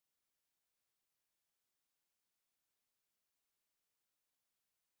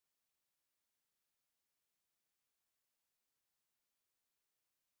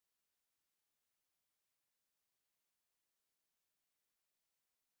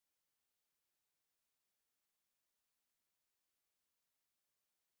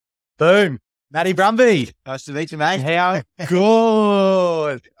Boom. Matty Brumby. Nice to meet you, mate. How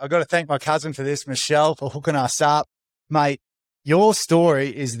good. I've got to thank my cousin for this, Michelle, for hooking us up. Mate, your story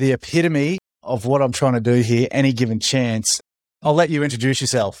is the epitome of what I'm trying to do here, any given chance. I'll let you introduce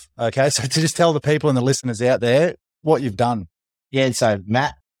yourself, okay? So to just tell the people and the listeners out there what you've done. Yeah, so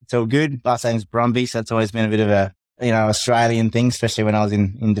Matt, it's all good. Last name's Brumby, so it's always been a bit of a, Australian thing, especially when I was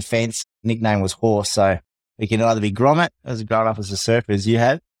in defence. Nickname was Horse, so we can either be Grommet, as growing up as a surfer as you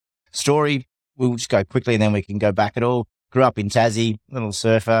have. Story, we'll just go quickly and then we can go back at all. Grew up in Tassie, little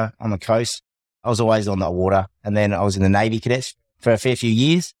surfer on the coast. I was always on the water. And then I was in the Navy cadets for a fair few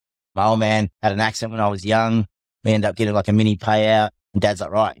years. My old man had an accident when I was young. We ended up getting like a mini payout. And Dad's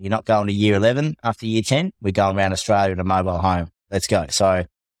like, right, you're not going to year 11 after year 10. We're going around Australia in a mobile home. Let's go. So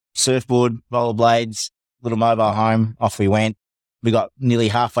surfboard, rollerblades, little mobile home. Off we went. We got nearly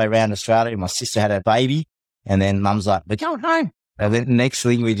halfway around Australia. My sister had a baby. And then Mum's like, we're going home. And then the next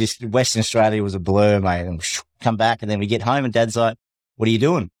thing Western Australia was a blur, mate. And come back and then we get home and Dad's like, what are you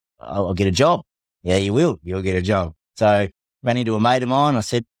doing? I'll get a job. Yeah, you will. You'll get a job. So ran into a mate of mine. I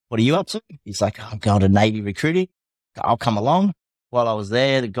said, what are you up to? He's like, I'm going to Navy recruiting. I'll come along. While I was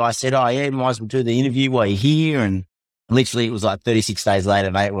there, the guy said, oh yeah, might as well do the interview while you're here. And literally it was like 36 days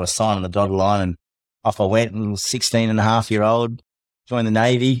later, mate, we were signing the dotted line and off I went. And 16 and a half year old, joined the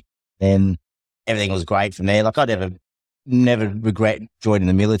Navy. Then everything was great from there. Like I'd never regret joining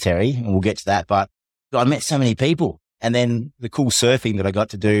the military, and we'll get to that. But I met so many people. And then the cool surfing that I got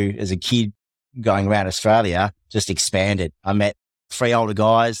to do as a kid going around Australia just expanded. I met 3 older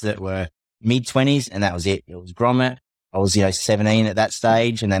guys that were mid-20s, and that was it. It was Grommet. I was, 17 at that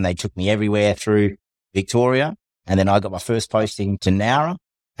stage, and then they took me everywhere through Victoria. And then I got my first posting to Nowra,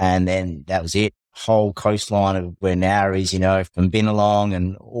 and then that was it. Whole coastline of where Nowra is, from Binalong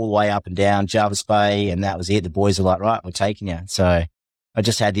and all the way up and down Jervis Bay. And that was it. The boys were like, right, we're taking you. So I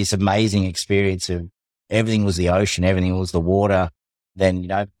just had this amazing experience of everything was the ocean. Everything was the water. Then,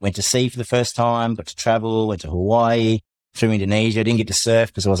 went to sea for the first time, got to travel, went to Hawaii, through Indonesia. Didn't get to surf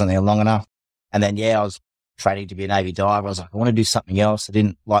because I wasn't there long enough. And then, I was training to be a Navy diver. I was like, I want to do something else. I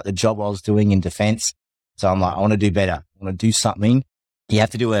didn't like the job I was doing in defence. So I'm like, I want to do better. I want to do something. You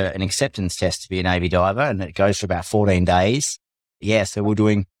have to do an acceptance test to be a Navy diver, and it goes for about 14 days. Yeah, so we're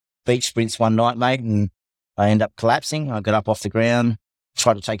doing beach sprints one night, mate, and I end up collapsing. I got up off the ground,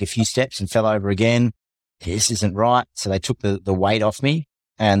 tried to take a few steps and fell over again. This isn't right. So they took the weight off me,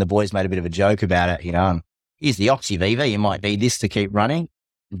 and the boys made a bit of a joke about it, Here's the Oxyviva. You might need this to keep running.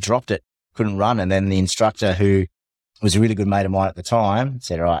 Dropped it, couldn't run. And then the instructor, who was a really good mate of mine at the time,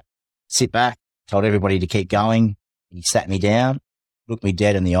 said, all right, sit back, told everybody to keep going. He sat me down, looked me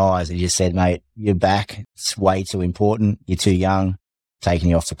dead in the eyes, and just said, mate, you're back. It's way too important. You're too young,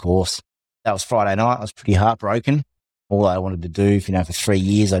 taking you off the course. That was Friday night. I was pretty heartbroken. All I wanted to do, for 3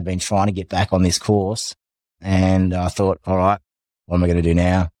 years, I'd been trying to get back on this course. And I thought, all right, what am I going to do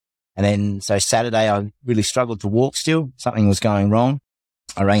now? And then, so Saturday, I really struggled to walk still. Something was going wrong.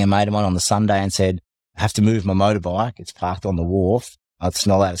 I rang a mate of mine on the Sunday and said, I have to move my motorbike. It's parked on the wharf. It's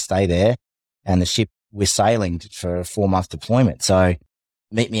not allowed to stay there. And the ship, we're sailing for a 4-month deployment. So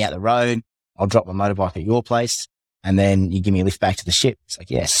meet me out the road. I'll drop my motorbike at your place. And then you give me a lift back to the ship. It's like,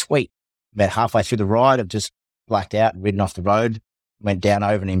 yeah, sweet. About halfway through the ride, I've just blacked out and ridden off the road, went down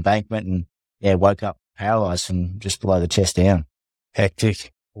over an embankment and woke up paralyzed from just below the chest down.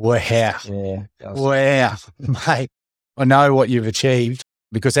 Hectic. Wow. Yeah. Wow. Mate, I know what you've achieved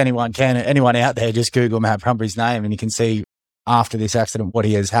because anyone out there, just Google Matt Brumby's name and you can see after this accident what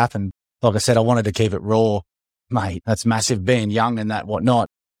he has happened. Like I said, I wanted to keep it raw. Mate, that's massive being young and that whatnot.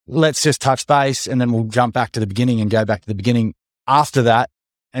 Let's just touch base and then we'll jump back to the beginning and go back to the beginning after that.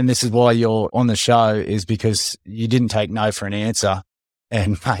 And this is why you're on the show, is because you didn't take no for an answer.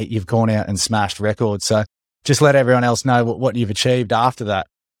 And mate, you've gone out and smashed records. So just let everyone else know what you've achieved after that.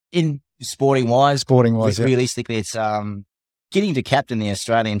 In sporting wise, yeah. Realistically, it's getting to captain the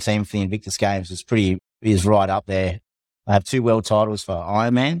Australian team for the Invictus Games is right up there. I have 2 world titles for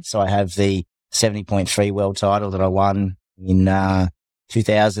Ironman. So I have the 70.3 world title that I won in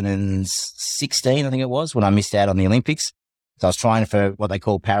 2016, I think it was, when I missed out on the Olympics. So I was trying for what they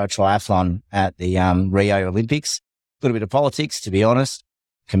call para-triathlon at the Rio Olympics. A little bit of politics, to be honest.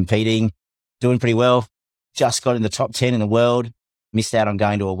 Competing, doing pretty well. Just got in the top 10 in the world. Missed out on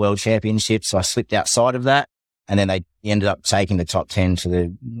going to a world championship, so I slipped outside of that. And then they ended up taking the top 10 to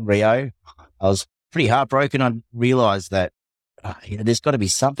the Rio. I was pretty heartbroken. I realized that there's got to be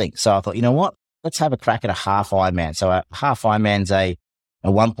something. So I thought, you know what? Let's have a crack at a half Ironman. So a half Ironman's a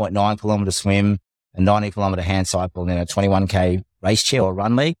 1.9 kilometer swim, a 90 kilometer hand cycle, and then a 21K race chair or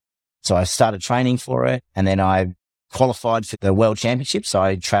run league. So I started training for it, and then I qualified for the World Championships.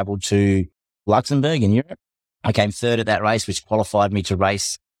 I traveled to Luxembourg in Europe. I came third at that race, which qualified me to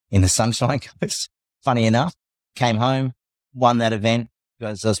race in the Sunshine Coast. Funny enough, came home, won that event.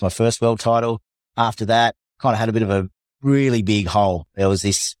 That was my first world title. After that, kind of had a bit of a really big hole. There was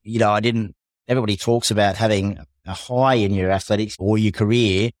this, everybody talks about having a high in your athletics or your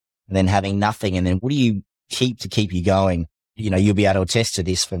career and then having nothing. And then what do you keep to keep you going? You'll be able to attest to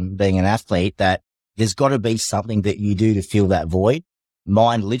this from being an athlete, that there's got to be something that you do to fill that void.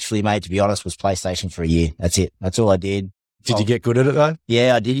 Mine literally, mate, to be honest, was PlayStation for a year. That's it. That's all I did. Did you get good at it though?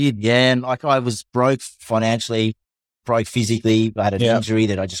 Yeah, I did. Yeah. And I was broke financially, broke physically. I had an injury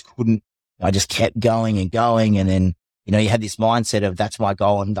that I just couldn't, I just kept going and going. And then, you had this mindset of that's my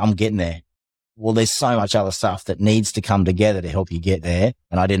goal and I'm getting there. Well, there's so much other stuff that needs to come together to help you get there.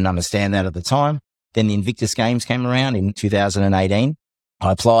 And I didn't understand that at the time. Then the Invictus Games came around in 2018.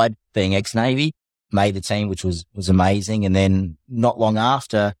 I applied, being ex-Navy, made the team, which was amazing. And then not long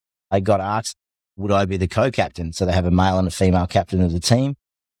after, I got asked, would I be the co-captain? So they have a male and a female captain of the team.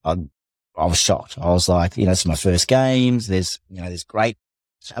 I was shocked. I was like, it's my first games. There's great,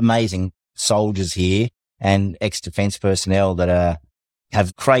 amazing soldiers here and ex-defense personnel that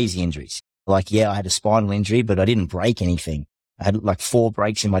have crazy injuries. Like, I had a spinal injury, but I didn't break anything. I had like 4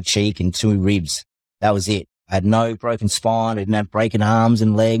 breaks in my cheek and 2 ribs. That was it. I had no broken spine. I didn't have broken arms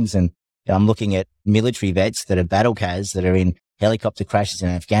and legs. And I'm looking at military vets that are battle CAS that are in helicopter crashes in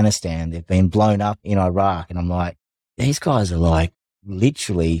Afghanistan. They've been blown up in Iraq. And I'm like, these guys are like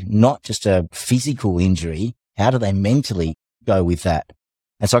literally not just a physical injury. How do they mentally go with that?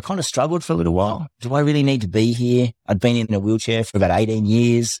 And so I kind of struggled for a little while. Do I really need to be here? I'd been in a wheelchair for about 18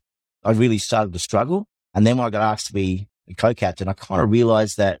 years. I really started to struggle. And then when I got asked to be the co-captain, I kind of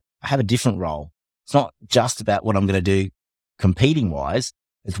realized that I have a different role. It's not just about what I'm going to do competing wise.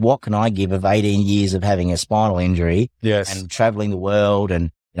 It's what can I give of 18 years of having a spinal injury and traveling the world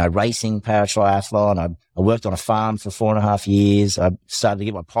and, racing para triathlon. I worked on a farm for 4.5 years. I started to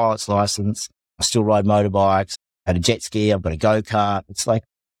get my pilot's license. I still ride motorbikes. I had a jet ski. I've got a go-kart. It's like,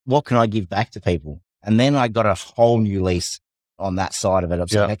 what can I give back to people? And then I got a whole new lease on that side of it. I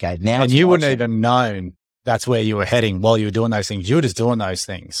was like, okay, now. And you wouldn't even known that's where you were heading while you were doing those things. You were just doing those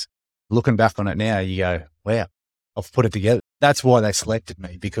things. Looking back on it now, you go, wow, I've put it together. That's why they selected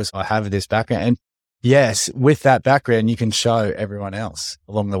me, because I have this background. And yes, with that background, you can show everyone else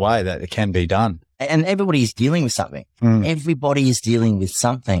along the way that it can be done. And everybody is dealing with something. Everybody is dealing with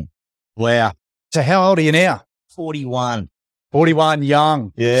something. Wow. So how old are you now? 41. 41,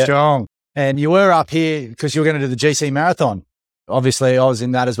 young, strong. And you were up here because you were going to do the GC marathon. Obviously, I was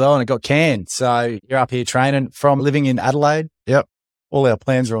in that as well and it got canned. So you're up here training from living in Adelaide. Yep. All our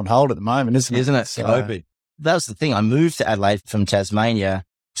plans are on hold at the moment, isn't it? Isn't it? So, that was the thing. I moved to Adelaide from Tasmania.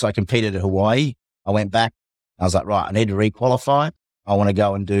 So I competed at Hawaii. I went back. I was like, right, I need to requalify. I want to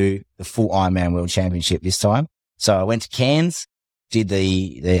go and do the full Ironman World Championship this time. So I went to Cairns, did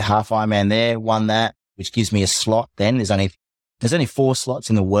the half Ironman there, won that, which gives me a slot then. There's only 4 slots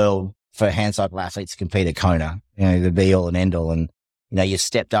in the world for hand cycle athletes to compete at Kona, the be all and end all. And, you've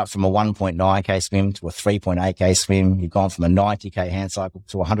stepped up from a 1.9K swim to a 3.8K swim. You've gone from a 90K hand cycle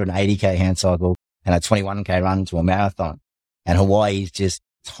to a 180K hand cycle and a 21K run to a marathon. And Hawaii is just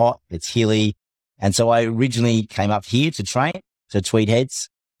hot. It's hilly. And so I originally came up here to train to Tweed Heads,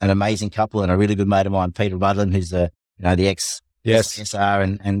 an amazing couple and a really good mate of mine, Peter Rudland, who's the ex SR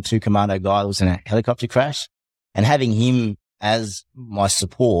and 2 commando guy that was in a helicopter crash. And having him as my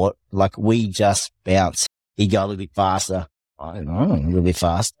support, like we just bounce. He'd go a little bit faster. I don't know, a little bit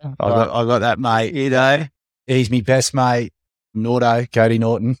faster. I got that, mate. He's my best mate, Nordo, Cody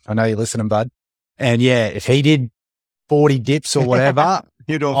Norton. I know you're listening, bud. And if he did 40 dips or whatever,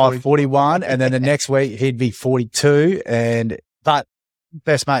 You'd do 41, and then the next week he'd be 42. But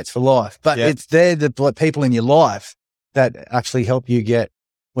best mates for life. But they're the people in your life that actually help you get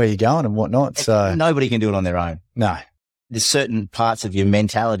where you're going and whatnot. So nobody can do it on their own. No. There's certain parts of your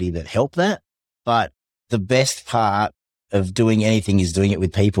mentality that help that, but the best part of doing anything is doing it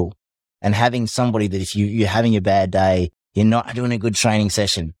with people and having somebody that if you're having a bad day, you're not doing a good training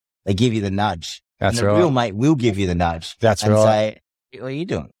session, they give you the nudge. That's and right. The real mate will give you the nudge. That's and right. Say, what are you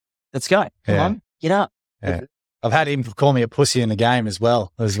doing? Let's go. Come on, get up. Yeah. I've had him call me a pussy in the game as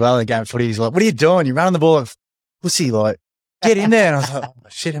well. In the game of footy, he's like, what are you doing? You're running the ball. Pussy, like, get in there. And I was like, oh,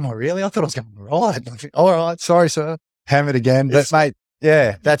 shit, am I really? I thought I was going right. Like, all right, sorry, sir. Hammer it again. But, mate,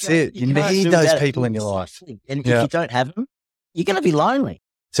 that's it. You need those people in your life. And if you don't have them, you're going to be lonely.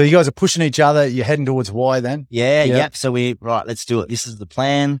 So you guys are pushing each other. You're heading towards Hawaii then? Yep. So right, let's do it. This is the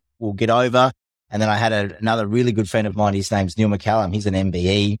plan. We'll get over. And then I had another really good friend of mine. His name's Neil McCallum. He's an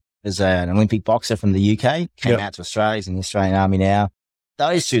MBE. There's an Olympic boxer from the UK, came out to Australia, he's in the Australian Army now.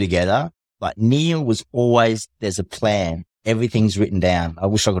 Those two together, like Neil was always, there's a plan. Everything's written down. I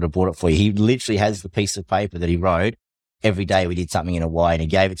wish I could have brought it for you. He literally has the piece of paper that he wrote. Every day we did something in Hawaii and he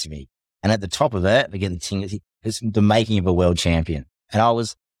gave it to me. And at the top of it, again, the thing is, it's the making of a world champion. And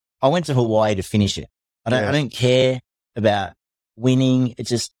I went to Hawaii to finish it. I don't care about winning. It's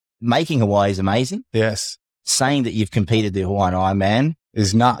just making Hawaii is amazing. Yes. Saying that you've competed the Hawaiian Ironman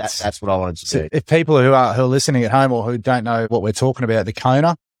is nuts. That's what I wanted to do. If people who are listening at home or who don't know what we're talking about, the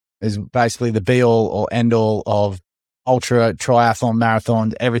Kona is basically the be all or end all of ultra, triathlon,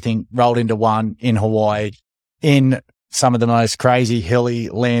 marathon, everything rolled into one in Hawaii, in some of the most crazy hilly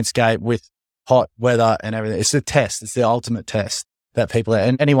landscape with hot weather and everything. It's the test. It's the ultimate test that people,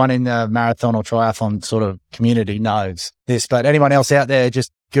 and anyone in the marathon or triathlon sort of community knows this, but anyone else out there,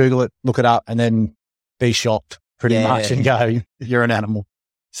 just Google it, look it up, and then be shocked pretty much and go, you're an animal.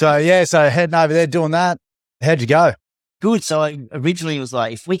 So heading over there doing that. How'd you go? Good. So I originally was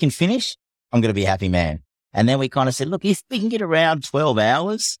like, if we can finish, I'm going to be a happy man. And then we kind of said, look, if we can get around 12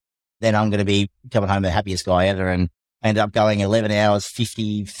 hours, then I'm going to be coming home the happiest guy ever. And I ended up going 11 hours,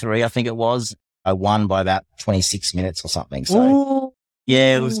 53, I think it was. I won by about 26 minutes or something. So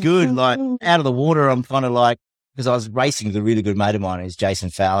it was good. Like out of the water, I'm kind of like, because I was racing with a really good mate of mine, who's Jason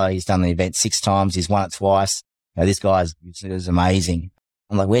Fowler. He's done the event 6 times. He's won it twice. You know, this guy's amazing.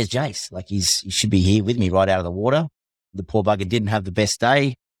 I'm like, where's Jace? Like he should be here with me right out of the water. The poor bugger didn't have the best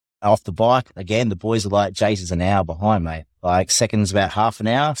day. Off the bike, again, the boys are like, Jace is an hour behind, mate. Like seconds, about half an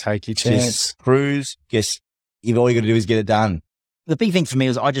hour. Take your chance. Just cruise. Just, all you got to do is get it done. The big thing for me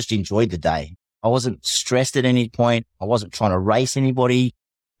was I just enjoyed the day. I wasn't stressed at any point. I wasn't trying to race anybody.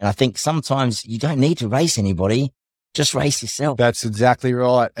 And I think sometimes you don't need to race anybody. Just race yourself. That's exactly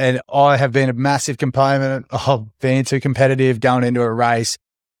right. And I have been a massive component of being too competitive, going into a race,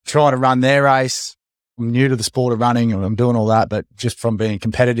 trying to run their race. I'm new to the sport of running and I'm doing all that, but just from being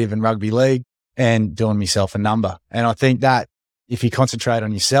competitive in rugby league and doing myself a number. And I think that if you concentrate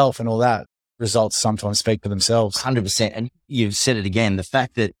on yourself and all that, results sometimes speak for themselves. 100%. And you've said it again, the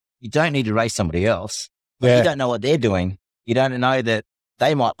fact that you don't need to race somebody else. Like you don't know what they're doing. You don't know that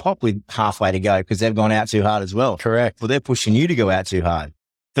they might pop with halfway to go because they've gone out too hard as well. Correct. Well, they're pushing you to go out too hard.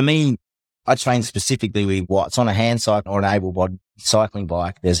 For me, I train specifically with watts on a hand cycle or an able-bodied cycling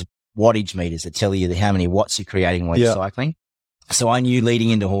bike. There's wattage meters that tell you how many watts you're creating when you're cycling. So I knew leading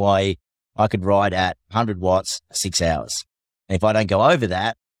into Hawaii, I could ride at 100 watts, 6 hours. And if I don't go over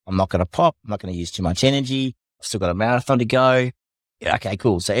that, I'm not going to pop. I'm not going to use too much energy. I've still got a marathon to go. Yeah, okay,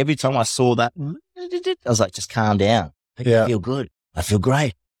 cool. So every time I saw that, I was like, just calm down. I feel good. I feel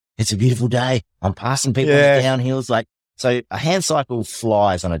great. It's a beautiful day. I'm passing people on the downhills. Like, so a hand cycle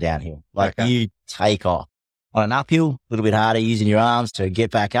flies on a downhill. Like you take off. On an uphill, a little bit harder using your arms to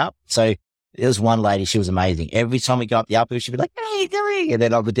get back up. So there was one lady, she was amazing. Every time we go up the uphill, she'd be like, hey, doing? And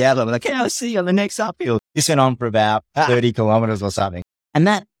then on the downhill, I'm like, hey, I'll see you on the next uphill. This went on for about 30 kilometers or something. And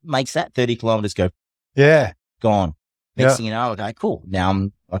that makes that 30 kilometers go, gone. Next thing you know, okay, cool. Now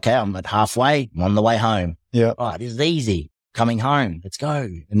I'm at halfway. I'm on the way home. Yeah. Oh, this is easy. Coming home. Let's go.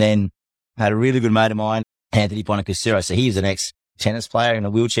 And then I had a really good mate of mine, Anthony Bonacusero. So he was an ex-tennis player in a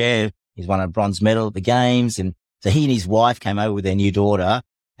wheelchair. He's won a bronze medal at the games. And so he and his wife came over with their new daughter.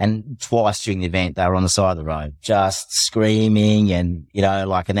 And twice during the event, they were on the side of the road, just screaming and,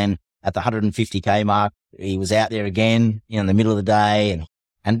 and then at the 150K mark, he was out there again, in the middle of the day.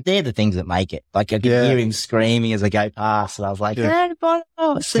 And they're the things that make it. Like I could hear him screaming as I go past. And I was like, I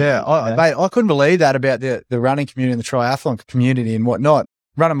couldn't believe that about the running community and the triathlon community and whatnot.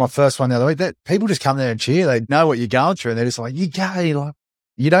 Running my first one the other week, that people just come there and cheer. They know what you're going through. And they're just like, you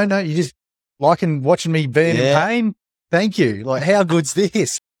don't know. You just liking watching me being in pain. Thank you. Like, how good's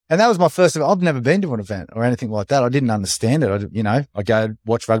this? And that was my first event. I've never been to an event or anything like that. I didn't understand it. I go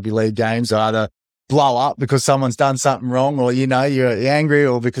watch rugby league games. I either blow up because someone's done something wrong, or you're angry,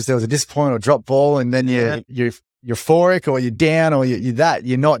 or because there was a disappointment or drop ball, and then you're euphoric, or you're down, or you're that.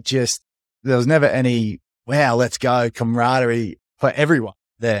 You're not just. There was never any wow, let's go camaraderie for everyone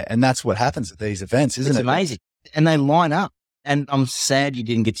there, and that's what happens at these events, isn't it? It's amazing, and they line up. And I'm sad you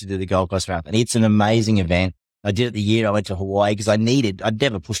didn't get to do the Gold Coast Marathon. It's an amazing event. I did it the year I went to Hawaii because I'd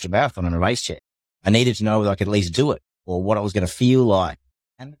never pushed a marathon in a race yet. I needed to know whether I could at least do it or what it was going to feel like.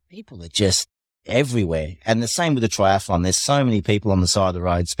 And the people are just everywhere. And the same with the triathlon. There's so many people on the side of the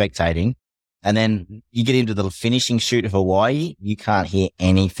road spectating. And then you get into the finishing chute of Hawaii, you can't hear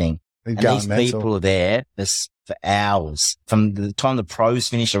anything. And these people are there for hours. From the time the pros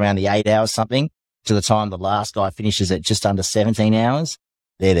finish around the 8 hours something to the time the last guy finishes at just under 17 hours,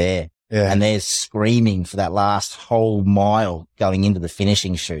 they're there. Yeah. and they're screaming for that last whole mile going into the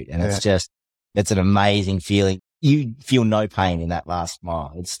finishing chute. And it's an amazing feeling. You feel no pain in that last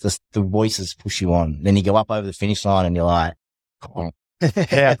mile. It's just the voices push you on. Then you go up over the finish line and you're like, come on.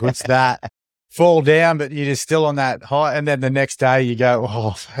 How good's that? Fall down, but you're just still on that high. And then the next day you go,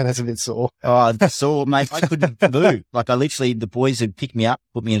 oh, that's a bit sore. Oh, sore, mate. I couldn't move. Like the boys had picked me up,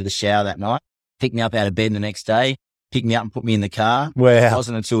 put me into the shower that night, picked me up out of bed the next day, picked me up and put me in the car. Wow. It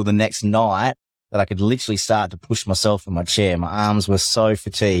wasn't until the next night that I could literally start to push myself in my chair. My arms were so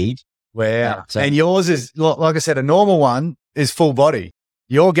fatigued. Wow. So, and yours is, like I said, a normal one is full body.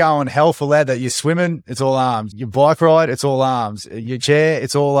 You're going hell for leather. You're swimming, it's all arms. Your bike ride, it's all arms. Your chair,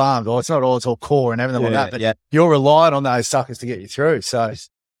 it's all arms. Or it's not all, it's all core and everything like that. But you're relying on those suckers to get you through. So,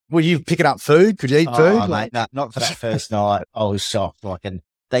 were you picking up food? Could you eat food? Mate, no, not for that first night. I was shocked. Like, and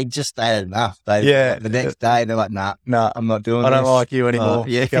they had enough. The next day, they're like, nah, I'm not doing this. I don't like you anymore.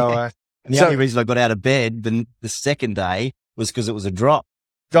 Go away. And the only reason I got out of bed the second day was because it was a drop.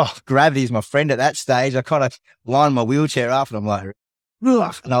 Oh, gravity's my friend at that stage. I kind of lined my wheelchair up and I'm like,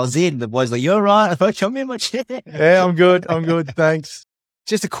 and I was in. The boys like, you're all right. I thought, I'm in my chair. Yeah, I'm good. Thanks.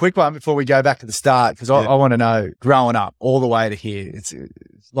 Just a quick one before we go back to the start, because I want to know, growing up all the way to here, it's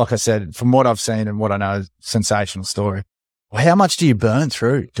like I said, from what I've seen and what I know, sensational story. Well, how much do you burn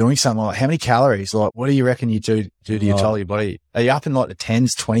through doing something like, how many calories? Like, what do you reckon you do to your body? Are you up in like the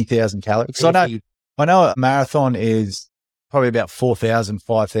 10s, 20,000 calories? Because I know a marathon is probably about 4,000,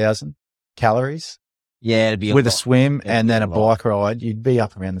 5,000 calories. Yeah, it'd be with a swim and then a bike ride, you'd be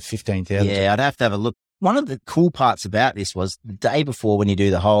up around the 15,000. Yeah, I'd have to have a look. One of the cool parts about this was the day before, when you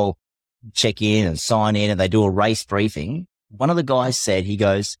do the whole check in and sign in and they do a race briefing, one of the guys said, he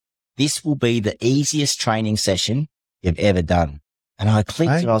goes, this will be the easiest training session you've ever done. And I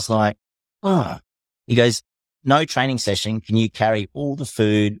clicked and I was like, oh. He goes, no training session can you carry all the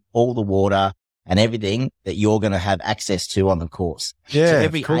food, all the water and everything that you're going to have access to on the course. Yeah, so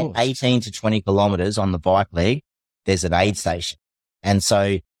every 18 to 20 kilometers on the bike leg, there's an aid station. And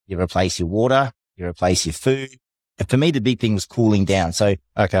so you replace your water, you replace your food. And for me, the big thing was cooling down. So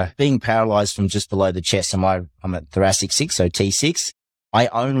being paralyzed from just below the chest, I'm at thoracic 6, so T6, I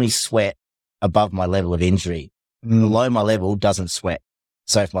only sweat above my level of injury. Below my level doesn't sweat.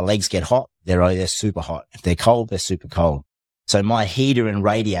 So if my legs get hot, they're super hot. If they're cold, they're super cold. So my heater and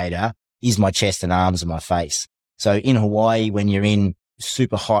radiator is my chest and arms and my face. So in Hawaii, when you're in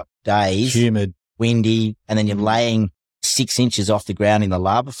super hot days, humid, windy, and then you're laying 6 inches off the ground in the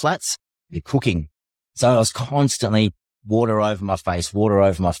lava flats, you're cooking. So I was constantly water over my face, water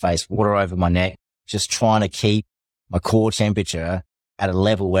over my face, water over my neck, just trying to keep my core temperature at a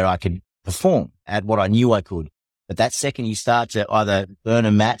level where I could perform at what I knew I could. But that second you start to either burn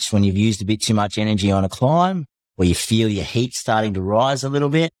a match when you've used a bit too much energy on a climb, or you feel your heat starting to rise a little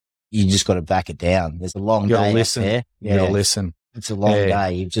bit, you just got to back it down. There's a long day out there. You got to listen. It's a long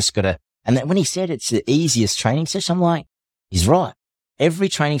day. You've just got to. And then when he said it's the easiest training session, I'm like, he's right. Every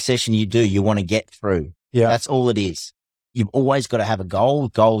training session you do, you want to get through. Yeah. That's all it is. You've always got to have a goal.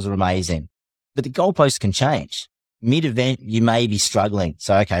 Goals are amazing, but the goalposts can change. Mid-event, you may be struggling.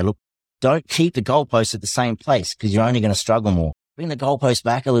 So, okay, look, don't keep the goalposts at the same place because you're only going to struggle more. Bring the goalpost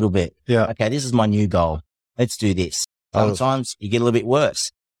back a little bit. Yeah. Okay, this is my new goal. Let's do this. Sometimes you get a little bit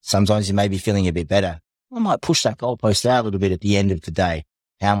worse. Sometimes you may be feeling a bit better. I might push that goalpost out a little bit at the end of the day.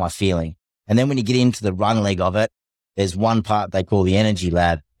 How am I feeling? And then when you get into the run leg of it, there's one part they call the energy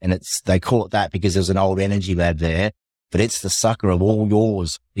lab. And they call it that because there's an old energy lab there, but it's the sucker of all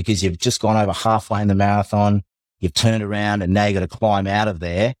yours because you've just gone over halfway in the marathon. You've turned around and now you got to climb out of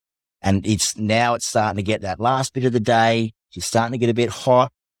there. And it's starting to get that last bit of the day. You're starting to get a bit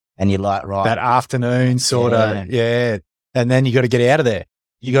hot and you're like, right. That afternoon sort of. Yeah. And then you got to get out of there.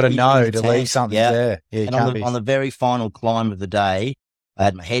 You got to know to leave something there. Yeah, and on the very final climb of the day, I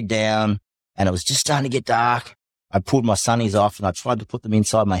had my head down and it was just starting to get dark. I pulled my sunnies off and I tried to put them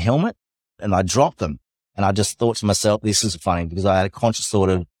inside my helmet and I dropped them. And I just thought to myself, this is funny because I had a conscious thought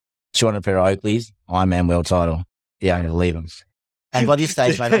of 200 pair of Oakleys, Ironman world title. Yeah, I'm going to leave them. And by this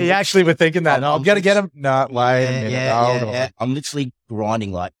stage, mate, you actually were thinking that. I'm going to get them. No, wait a minute. Yeah. I'm literally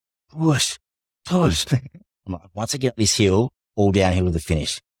grinding like, push. I'm like, once I get up this hill, all downhill to the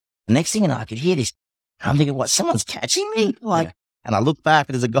finish. The next thing you know, I could hear this. I'm thinking, what, someone's catching me? And I look back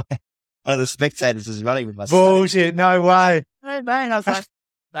and there's a guy, one of the spectators is running with my bullshit, no way. Hey, man. I was like,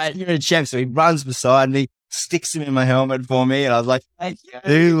 mate, you're a champ. So he runs beside me, sticks him in my helmet for me. And I was like, hey,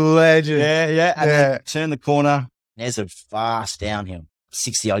 you legend. Yeah. And then turn the corner. There's a fast downhill,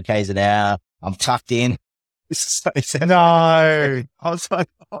 60 odd Ks an hour. I'm tucked in. No. I was like,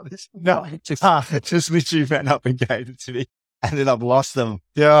 oh, this, no, just literally ran up and gave it to me. and then I've lost them.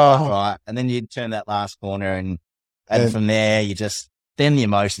 Yeah. Right. And then you turn that last corner and from there then the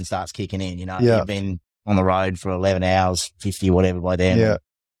emotion starts kicking in, You've been on the road for 11 hours, 50, whatever by then. Yeah.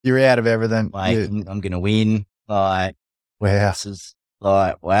 You're out of everything. Like, I'm going to win. Like, wow. This is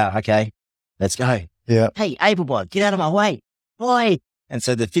like, wow. Okay. Let's go. Yeah. Hey, Applebot, get out of my way. Boy. And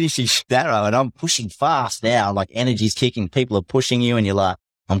so the finishing arrow, and I'm pushing fast now, like energy's kicking. People are pushing you and you're like,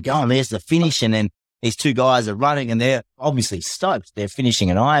 I'm going, there's the finish. And then these two guys are running and they're obviously stoked. They're finishing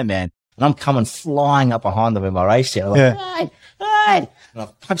an Ironman. And I'm coming flying up behind them in my race chair. Like, hey. And I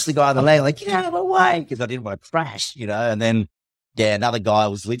punched the guy in the leg, like, get out of the way, because I didn't want to crash, And then, another guy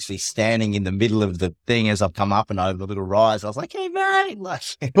was literally standing in the middle of the thing as I've come up and over the little rise. I was like, hey, mate. Like,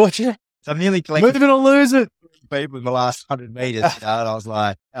 gotcha. So I'm nearly collecting. Move it or lose it. People in the last 100 meters, and I was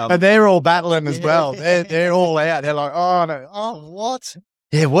like, and they're all battling as well. They're all out. They're like, oh no, oh what?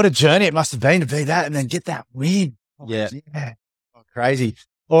 Yeah, what a journey it must have been to be that and then get that win. Oh, yeah. Oh, crazy.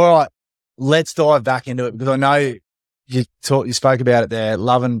 All right, let's dive back into it because I know you spoke about it there.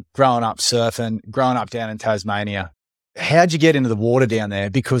 Loving growing up surfing, growing up down in Tasmania. How'd you get into the water down there?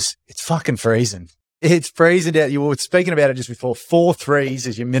 Because it's fucking freezing. It's freezing out. You were speaking about it just before. 4 threes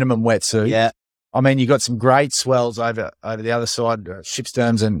is your minimum wetsuit. Yeah. I mean, you got some great swells over the other side,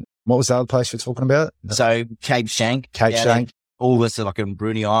 Shipsterns, and what was the other place you're talking about? So Cape Shank. All this are like in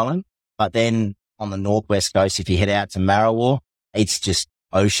Bruny Island. But then on the northwest coast, if you head out to Marrawar, it's just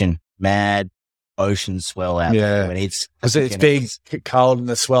ocean, mad ocean swell out there. And it's big, cold, and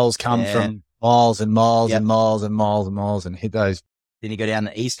the swells come from miles and miles and miles and miles and miles and hit those. Then you go down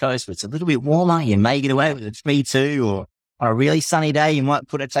the east coast where it's a little bit warmer. You may get away with a 3-2 or on a really sunny day, you might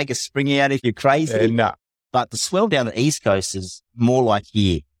take a springy out if you're crazy. But the swell down the east coast is more like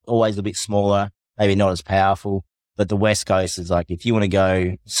here, always a bit smaller, maybe not as powerful. But the west coast is like, if you want to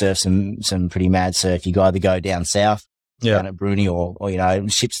go surf some pretty mad surf, you either go down south, down at Bruny or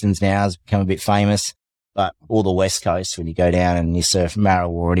Shipstons now has become a bit famous. But all the west coast, when you go down and you surf Marrawar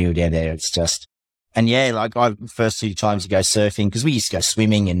or anywhere down there, it's just, and like first 2 times you go surfing, because we used to go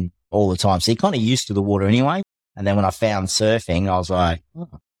swimming and all the time. So you're kind of used to the water anyway. And then when I found surfing, I was like,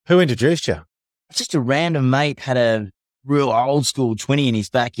 who introduced you? Just a random mate had a real old school 20 in his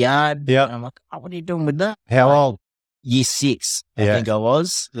backyard. Yeah. And I'm like, what are you doing with that? How old? Year 6, I think I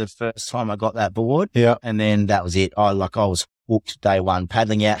was the first time I got that board. Yeah. And then that was it. I was hooked day one,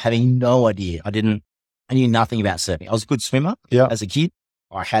 paddling out, having no idea. I knew nothing about surfing. I was a good swimmer as a kid.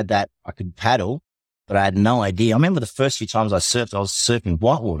 I had that, I could paddle, but I had no idea. I remember the first few times I surfed, I was surfing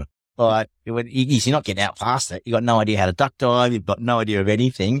whitewater. Like, you're not getting out past it. You got no idea how to duck dive. You've got no idea of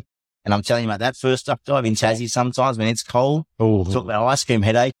anything. And I'm telling you about that first duck dive in Tassie sometimes when it's cold. Talk about ice cream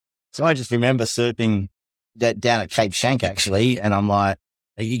headache. So I just remember surfing down at Cape Shank actually. And I'm like,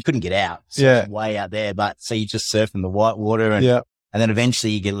 you couldn't get out. So way out there. But so you just surf in the white water and then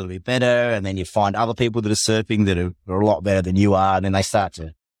eventually you get a little bit better. And then you find other people that are surfing that are a lot better than you are. And then they start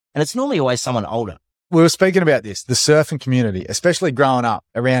to, and it's normally always someone older. We were speaking about this, the surfing community, especially growing up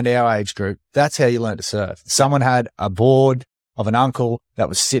around our age group. That's how you learn to surf. Someone had a board of an uncle that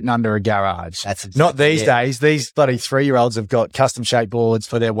was sitting under a garage. That's exactly, not these days. These bloody 3-year-olds have got custom shaped boards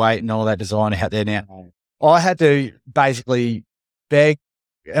for their weight and all that design out there now. I had to basically beg,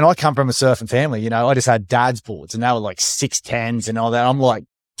 and I come from a surfing family, I just had dad's boards and they were like 610s and all that. I'm like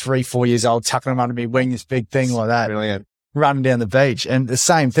 3-4 years old, tucking them under my wing, this big thing like that. Brilliant. Running down the beach, and the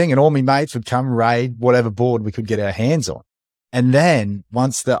same thing. And all my mates would come raid whatever board we could get our hands on. And then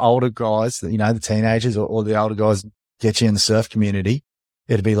once the older guys, the teenagers or the older guys get you in the surf community,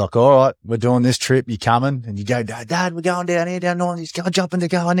 it'd be like, all right, we're doing this trip. You coming? And you go, Dad, we're going down here, down north. He's going, jump in the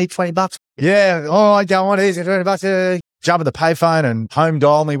car. I need $20. Yeah. All right, go on. Easy, $20. Jump at the payphone and home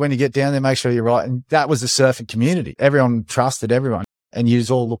dial me when you get down there. Make sure you're right. And that was the surfing community. Everyone trusted everyone and you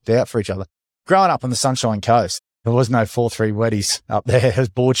just all looked out for each other. Growing up on the Sunshine Coast, there was no 4-3 wetties up there. It was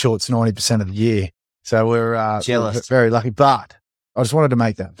board shorts 90% of the year. So we're jealous. Very lucky. But I just wanted to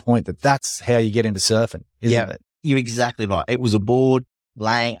make that point that that's how you get into surfing, isn't it? You're exactly right. It was a board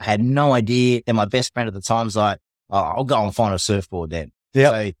laying. I had no idea. And my best friend at the time was like, I'll go and find a surfboard then.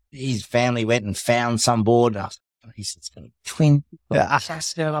 Yeah. So his family went and found some board. And I was like, he said, it's got a twin. I've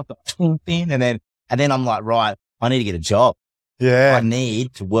got a twin fin. And then I'm like, right, I need to get a job. Yeah. I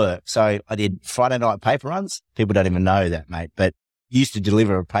need to work. So I did Friday night paper runs. People don't even know that, mate, but used to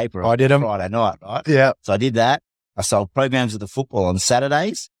deliver a paper on Friday night, right? Yeah. So I did that. I sold programs of the football on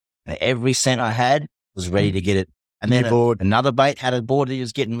Saturdays, and every cent I had was ready to get it. And then another mate had a board that he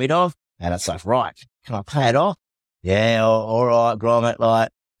was getting rid of, and it's like, right, can I pay it off? Yeah, all right, grommet, like,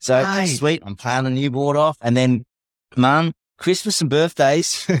 so sweet. I'm paying the new board off. And then Mum Christmas and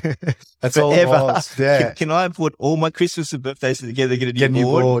birthdays. That's all it was. Yeah. Can I put all my Christmas and birthdays together, get a new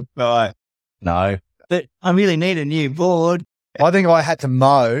board? board? Right. No. But I really need a new board. I think I had to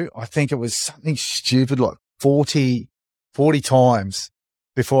mow, I think it was something stupid like 40 times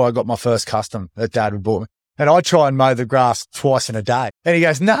before I got my first custom that Dad had bought me. And I try and mow the grass twice in a day. And he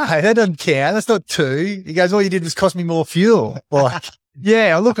goes, no, that doesn't count. That's not 2. He goes, all you did was cost me more fuel. Like,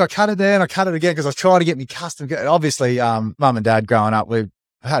 yeah, look, I cut it there and I cut it again because I was trying to get me custom. Obviously, Mum and Dad growing up, we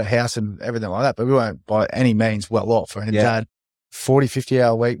had a house and everything like that, but we weren't by any means well off. And Dad, 40,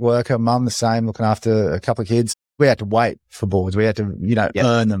 50-hour week worker, Mum the same, looking after a couple of kids. We had to wait for boards. We had to,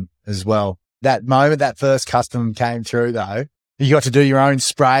 earn them as well. That moment, that first custom came through though, you got to do your own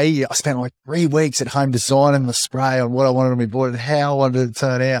spray. I spent like 3 weeks at home designing the spray on what I wanted on my board and how I wanted it to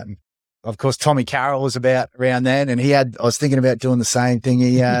turn out. And of course, Tommy Carroll was about around then and I was thinking about doing the same thing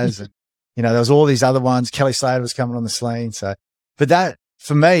he has. And, there was all these other ones. Kelly Slater was coming on the scene. So, but that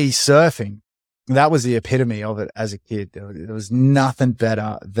for me, surfing, that was the epitome of it as a kid. There was nothing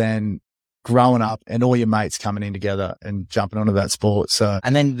better than growing up and all your mates coming in together and jumping onto that sport. So,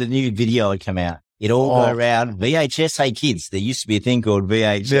 and then the new video had come out. It'd all go around VHS. Hey kids, there used to be a thing called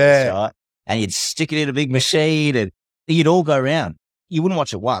VHS, right? And you'd stick it in a big machine and you'd all go around. You wouldn't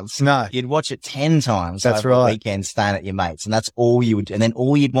watch it once. No. You'd watch it 10 times. That's over right. the weekend staying at your mates. And that's all you would do. And then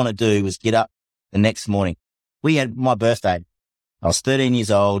all you'd want to do was get up the next morning. We had my birthday. I was 13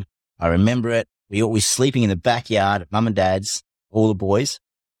 years old. I remember it. We were always sleeping in the backyard at Mum and Dad's, all the boys.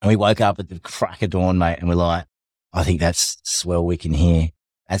 And we woke up at the crack of dawn, mate. And we're like, I think that's swell we can hear.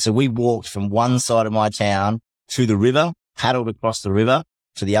 And so we walked from one side of my town to the river, paddled across the river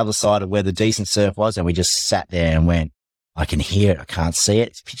to the other side of where the decent surf was. And we just sat there and went, I can hear it. I can't see it.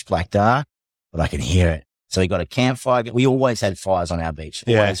 It's pitch black dark, but I can hear it. So we got a campfire. We always had fires on our beach,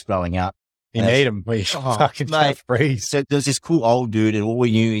 always growing up. You need them. We fucking can't freeze. So there was this cool old dude and all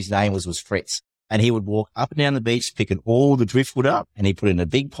we knew his name was Fritz. And he would walk up and down the beach, picking all the driftwood up and he put it in a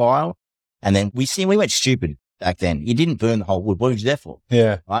big pile. And then we went stupid back then. You didn't burn the whole wood. What was you there for?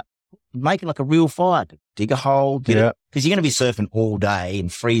 Yeah. Right. Make it like a real fire. Dig a hole, get it. Cause you're going to be surfing all day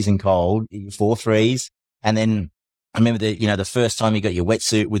and freezing cold, 4 threes. And then I remember the first time you got your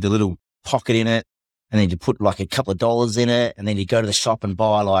wetsuit with the little pocket in it. And then you put like a couple of dollars in it. And then you go to the shop and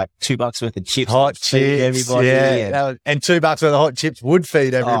buy like $2 worth of chips. Hot chips. Everybody. Yeah. And $2 worth of hot chips would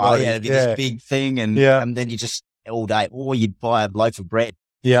feed everybody. Oh, yeah. It'd be this big thing. And then you just all day, or you'd buy a loaf of bread.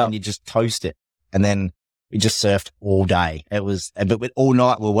 Yeah. And you just toast it. And then we just surfed all day. But all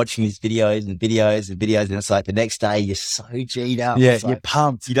night we're watching these videos. And it's like the next day you're so G'd up. Yeah. You're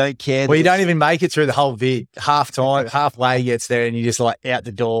pumped. You don't care. Well, you don't even make it through the whole vid. Halfway he gets there and you're just like out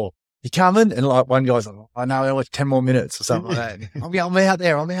the door. You coming? And like one guy's like, I know, only 10 more minutes or something like that. I'm out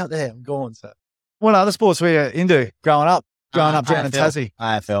there. I'm gone. So what other sports were you into growing up down in Tassie?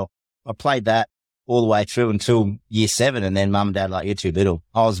 AFL. I played that all the way through until year 7. And then Mum and Dad like, you're too little.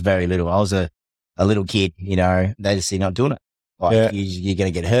 I was very little. I was a little kid, they just see not doing it. Like you're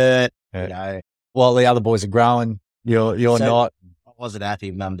going to get hurt, While the other boys are growing, you're not. I wasn't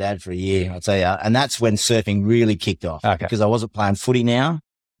happy with Mum and Dad for a year, I'll tell you. And that's when surfing really kicked off because I wasn't playing footy now.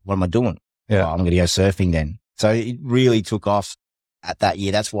 What am I doing? Yeah. I'm going to go surfing then. So it really took off at that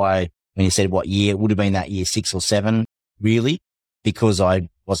year. That's why when you said what year, it would have been that year 6 or 7, really, because I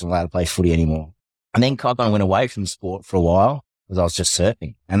wasn't allowed to play footy anymore. And then I went away from sport for a while because I was just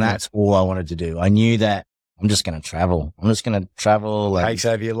surfing. And that's all I wanted to do. I knew that I'm just going to travel. Takes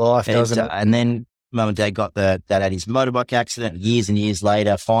over your life, doesn't it? And then Mum and Dad Dad had his motorbike accident years and years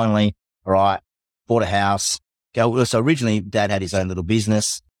later. Finally, all right, bought a house. So originally Dad had his own little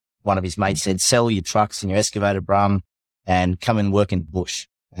business. One of his mates said, sell your trucks and your excavator, Brum, and come and work in the bush.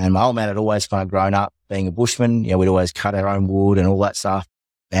 And my old man had always kind of grown up being a bushman. We'd always cut our own wood and all that stuff.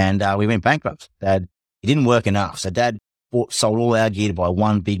 And we went bankrupt. He didn't work enough. So Dad sold all our gear to buy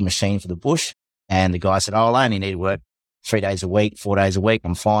one big machine for the bush. And the guy said, oh, I only need to work 3 days a week, 4 days a week.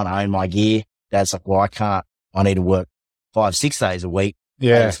 I'm fine. I own my gear. Dad's like, well, I can't. I need to work 5, 6 days a week.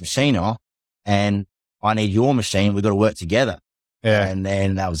 Yeah. This machine off. And I need your machine. We've got to work together. Yeah. And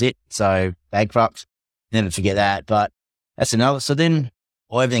then that was it. So bankrupt. Never forget that. But that's another. So then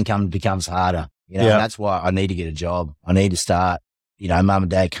everything becomes harder. And that's why I need to get a job. I need to start, Mum and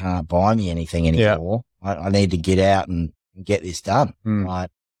Dad can't buy me anything anymore. Yeah. I need to get out and get this done. Right.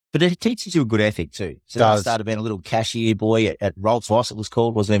 But it teaches you a good ethic too. So I started being a little cashier boy at Rolf Ross, it was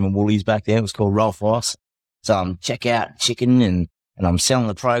called. It wasn't even Woolies back then. It was called Rolf Ross. So I'm check out chicken and I'm selling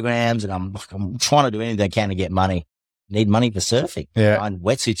the programs and I'm trying to do anything I can to get money. Need money for surfing. Yeah. And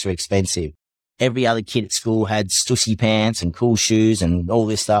wetsuits are expensive. Every other kid at school had stussy pants and cool shoes and all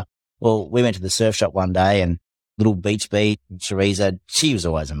this stuff. Well, we went to the surf shop one day and little beach beat, chorizo. She was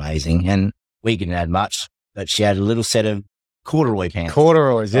always amazing. And we didn't have much, but she had a little set of corduroy pants.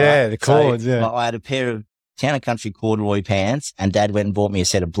 Corduroys, yeah, the cords, yeah. I had a pair of Town and Country corduroy pants, and Dad went and bought me a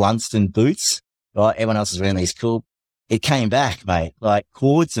set of Blunston boots. Right, everyone else was wearing these cool. It came back, mate, like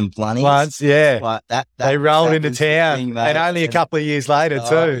cords and blunnies. Blunts, yeah. Like that they rolled into town, thing, and only a couple of years later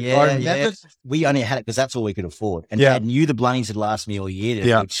too. Yeah. We only had it because that's all we could afford. And Dad knew the blunnies had last me all year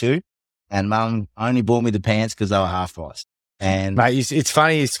to shoot. And Mum only bought me the pants because they were half price. And mate, it's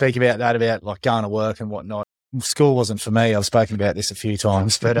funny you speak about that, about like going to work and whatnot. School wasn't for me. I've spoken about this a few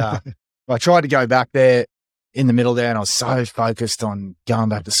times, but I tried to go back there in the middle there, and I was so focused on going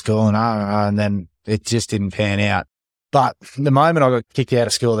back to school, and then it just didn't pan out. But the moment I got kicked out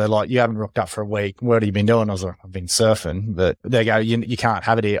of school, they're like, "You haven't rocked up for a week. What have you been doing?" I was like, "I've been surfing." But they go, "You can't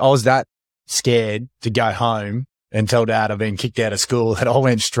have it here." I was that scared to go home and tell Dad I've been kicked out of school that I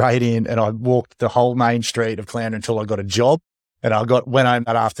went straight in and I walked the whole main street of Clown until I got a job. And I went home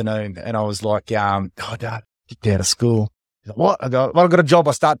that afternoon, and I was like, "Oh, Dad, kicked out of school." He's like, "What?" I go, "Well, I've got a job.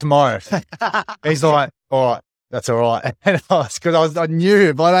 I start tomorrow." He's like, "All right, that's all right." And I knew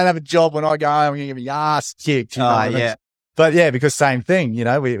if I don't have a job when I go home, I'm going to get my ass kicked. You know? Yeah. But yeah, because same thing,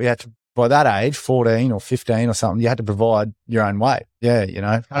 we had to, by that age, 14 or 15 or something, you had to provide your own way. Yeah,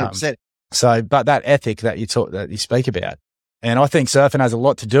 100%. So, but that ethic that you speak about, and I think surfing has a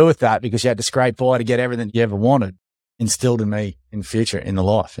lot to do with that, because you had to scrape by to get everything you ever wanted instilled in me in future, in the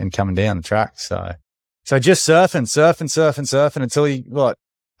life, and coming down the track. So just surfing until you,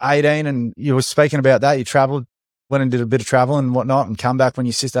 18, and you were speaking about that. You traveled, went and did a bit of traveling and whatnot, and come back when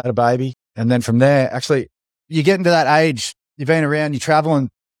your sister had a baby. And then from there, actually, you get into that age, you've been around, you're traveling,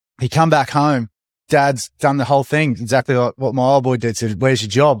 you come back home, Dad's done the whole thing, exactly like what my old boy did. Said, "Where's your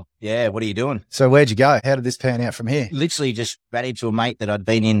job?" Yeah, what are you doing? So where'd you go? How did this pan out from here? Literally just ran into a mate that I'd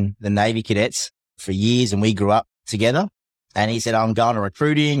been in the Navy cadets for years, and we grew up together. And he said, "I'm going to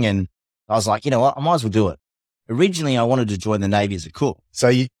recruiting." And I was like, you know what? I might as well do it. Originally, I wanted to join the Navy as a cook. So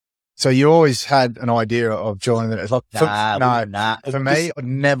you always had an idea of joining it. Like, nah. For me, I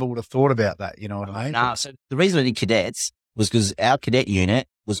never would have thought about that. You know what I mean? Nah. So the reason I did cadets was because our cadet unit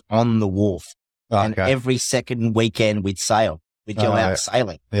was on the wharf. And every second weekend we'd sail. We'd go out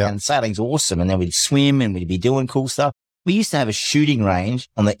sailing. Yeah. And sailing's awesome. And then we'd swim and we'd be doing cool stuff. We used to have a shooting range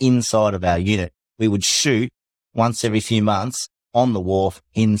on the inside of our unit. We would shoot once every few months on the wharf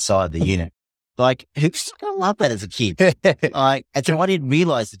inside the unit. Like, who's going to love that as a kid? And so I didn't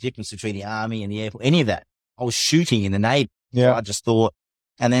realize the difference between the Army and the Air Force, any of that. I was shooting in the Navy. Yeah. So I just thought,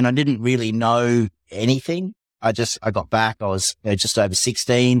 and then I didn't really know anything. I got back. I was just over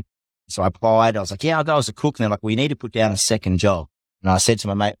 16. So I applied. I was like, yeah, I'll go as a cook. And they're like, "We need to put down a second job." And I said to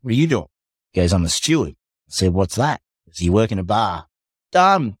my mate, "What are you doing?" He goes, "I'm a steward." I said, "What's that?" He goes, "You work in a bar."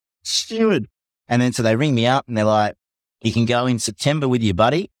 Done. Steward. And then so they ring me up and they're like, "You can go in September with your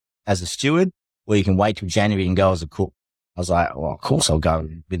buddy as a steward, or you can wait till January and go as a cook." I was like, "Well, of course I'll go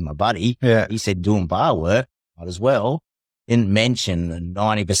with my buddy." Yeah. He said, "Doing bar work, might as well." Didn't mention the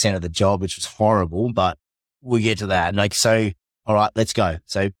 90% of the job, which was horrible, but we'll get to that. Like, so, all right, let's go.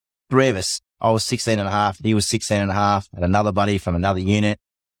 So 3 of us, I was 16 and a half. He was 16 and a half, and another buddy from another unit.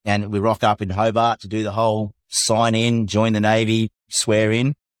 And we rock up in Hobart to do the whole sign in, join the Navy, swear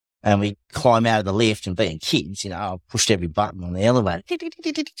in. And we climb out of the lift, and being kids, I pushed every button on the elevator.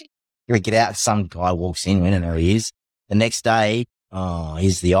 We get out, some guy walks in, we don't know who he is. The next day,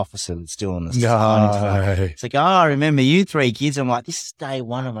 he's the officer that's still on the sign. It's like, I remember you 3 kids. I'm like, this is day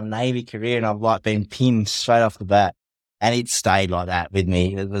 1 of my Navy career, and I've been pinned straight off the bat. And it stayed like that with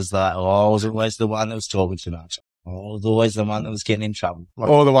me. It was like, I was always the one that was talking too much. I was always the one that was getting in trouble.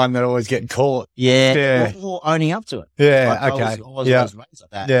 Or the one that always getting caught. Yeah. Or owning up to it. Yeah. Like, okay. I was always raised like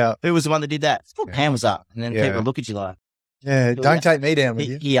that. Yeah. Who was the one that did that? Put hands up. And then people look at you like, yeah, don't take me down with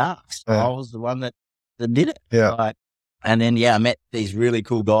you. He asked. Yeah. I was the one that did it. Yeah. And then, I met these really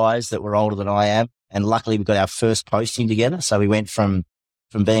cool guys that were older than I am. And luckily we got our first posting together. So we went from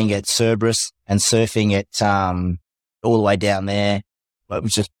being at Cerberus and surfing at, all the way down there. It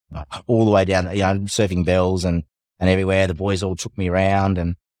was just all the way down there, surfing bells and everywhere. The boys all took me around.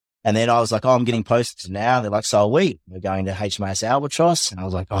 And then I was like, I'm getting posted now. They're like, so are we. We're going to HMAS Albatross. And I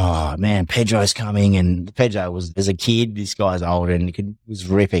was like, oh man, Pedro's coming. And Pedro was, as a kid, this guy's older and he was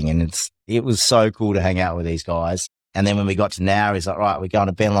ripping. And it was so cool to hang out with these guys. And then when we got to now, he's like, right, we're going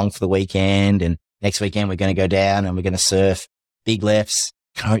to Benelong for the weekend. And next weekend we're going to go down and we're going to surf big lefts.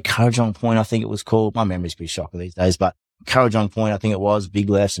 Currajong Point, I think it was called. My memory's pretty shocking these days, but Currajong Point, I think it was, big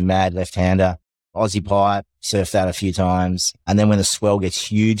lefts and mad left-hander. Aussie pipe, surfed that a few times. And then when the swell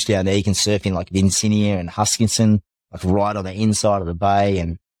gets huge down there, you can surf in like Vincinia and Huskinson, like right on the inside of the bay.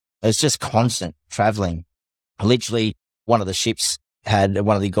 And it's just constant traveling. literally one of the ships had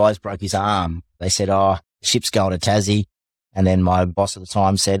one of the guys broke his arm. They said, "Oh, the ship's going to Tassie." And then my boss at the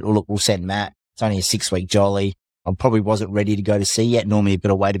time said, "Oh, look, we'll send Matt. It's only a 6-week jolly." I probably wasn't ready to go to sea yet. Normally you've got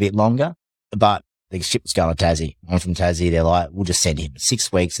to wait a bit longer, but the ship was going to Tassie. I'm from Tassie. They're like, "We'll just send him.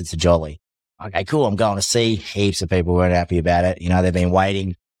 6 weeks. It's a jolly." Okay, cool. I'm going to sea. Heaps of people weren't happy about it. You know, they've been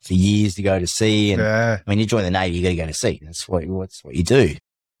waiting for years to go to sea. And I mean, you join the Navy, you got to go to sea. That's what you do.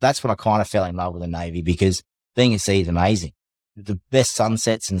 That's when I kind of fell in love with the Navy, because being at sea is amazing. The best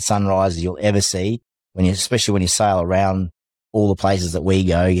sunsets and sunrises you'll ever see especially when you sail around all the places that we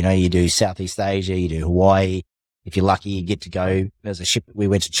go. You know, you do Southeast Asia, you do Hawaii. If you're lucky, you get to go. There's a ship that we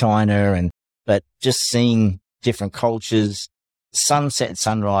went to China, but just seeing different cultures, sunset and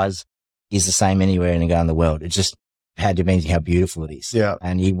sunrise is the same anywhere in the world. It just had to be how beautiful it is. Yeah.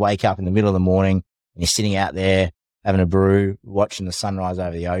 And you wake up in the middle of the morning and you're sitting out there having a brew, watching the sunrise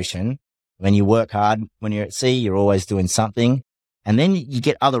over the ocean. When you work hard, when you're at sea, you're always doing something. And then you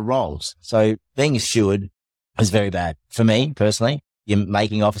get other roles. So being a steward is very bad for me personally. You're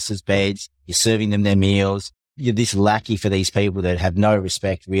making officers' beds, you're serving them their meals. You're this lackey for these people that have no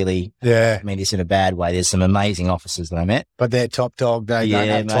respect, really. Yeah. I mean, it's in a bad way. There's some amazing officers that I met. But they're top dog. They don't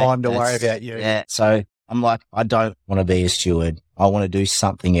have time to worry about you. Yeah. So I'm like, I don't want to be a steward. I want to do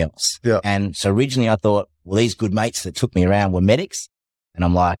something else. Yeah. And so originally I thought, well, these good mates that took me around were medics. And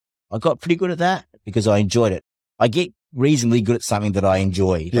I'm like, I got pretty good at that because I enjoyed it. I get reasonably good at something that I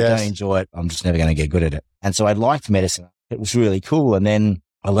enjoy. If I don't enjoy it, I'm just never going to get good at it. And so I liked medicine. It was really cool. And then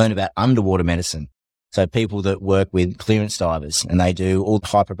I learned about underwater medicine. So people that work with clearance divers, and they do all the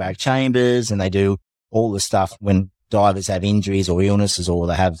hyperbaric chambers, and they do all the stuff when divers have injuries or illnesses, or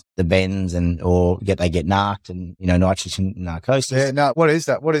they have the bends they get narked and, you know, nitrogen narcosis. Yeah. No, what is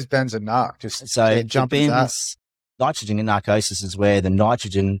that? What is bends and narc? Just so jump into that. Nitrogen narcosis is where the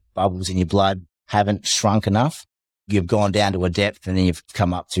nitrogen bubbles in your blood haven't shrunk enough. You've gone down to a depth and then you've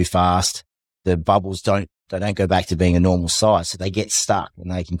come up too fast. The bubbles don't go back to being a normal size. So they get stuck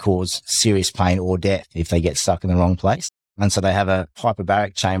and they can cause serious pain or death if they get stuck in the wrong place. And so they have a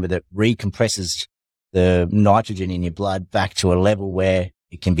hyperbaric chamber that recompresses the nitrogen in your blood back to a level where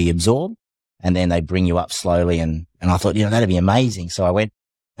it can be absorbed. And then they bring you up slowly. And I thought, you know, that'd be amazing. So I went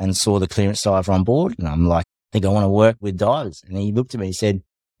and saw the clearance diver on board, and I'm like, I think I want to work with divers. And he looked at me and said,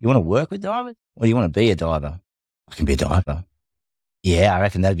 "You want to work with divers? Or do you want to be a diver?" "I can be a diver." "Yeah, I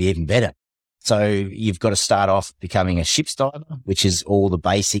reckon that'd be even better." So you've got to start off becoming a ship's diver, which is all the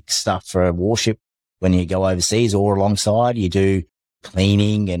basic stuff for a warship. When you go overseas or alongside, you do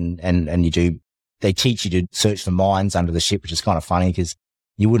cleaning and they teach you to search for mines under the ship, which is kind of funny because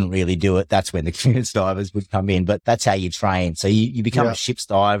you wouldn't really do it. That's when the clearance divers would come in, but that's how you train. So you become a ship's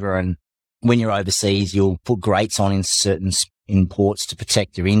diver, and when you're overseas, you'll put grates on in ports to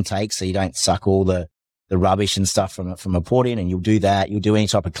protect your intake so you don't suck all the rubbish and stuff from a port in, and you'll do that. You'll do any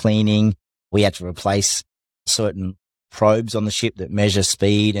type of cleaning. We had to replace certain probes on the ship that measure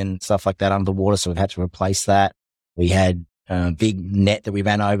speed and stuff like that underwater, so we've had to replace that. We had a big net that we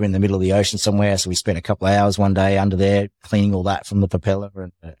ran over in the middle of the ocean somewhere, so we spent a couple of hours one day under there cleaning all that from the propeller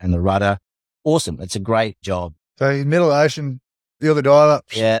and the rudder. Awesome. It's a great job. So in the middle of the ocean, the other diver,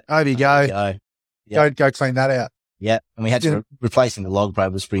 over you go. Go clean that out. Yeah. And we had to replacing the log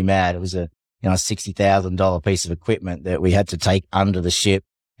probe was pretty mad. It was a $60,000 piece of equipment that we had to take under the ship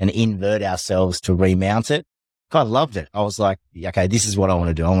and invert ourselves to remount it. God, loved it. I was like, okay, this is what I want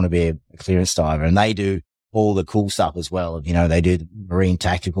to do. I want to be a clearance diver. And they do all the cool stuff as well. You know, they do marine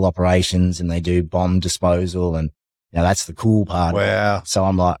tactical operations and they do bomb disposal, and, you know, that's the cool part. Wow. So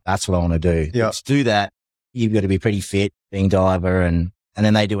I'm like, that's what I want to do. Yeah. To do that, you've got to be pretty fit being diver. And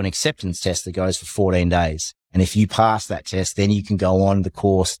then they do an acceptance test that goes for 14 days. And if you pass that test, then you can go on the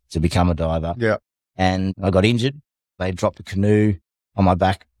course to become a diver. Yeah. And I got injured. They dropped the canoe on my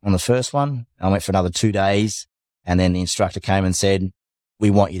back on the first one. I went for another 2 days. And then the instructor came and said, "We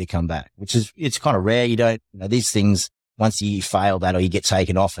want you to come back," it's kind of rare. These things, once you fail that or you get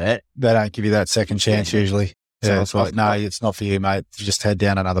taken off it, they don't give you that second chance usually. So it's like, no, it's not for you, mate. Just head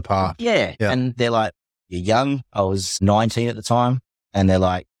down another path. Yeah. And they're like, "You're young." I was 19 at the time. And they're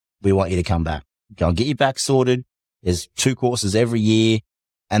like, "We want you to come back. Go and get your back sorted. There's 2 courses every year."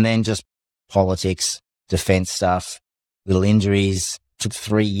 And then just politics, defense stuff, little injuries. Took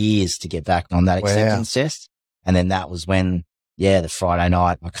 3 years to get back on that acceptance test. And then that was when, the Friday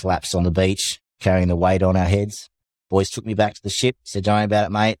night, I collapsed on the beach, carrying the weight on our heads. Boys took me back to the ship, said, "Don't worry about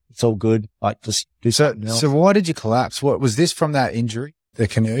it, mate. It's all good. Like, just do something else." So why did you collapse? What was this from that injury, the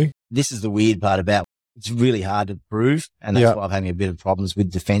canoe? This is the weird part about it. It's really hard to prove. And that's why I'm having a bit of problems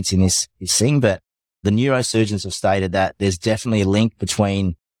with defense in this thing. But the neurosurgeons have stated that there's definitely a link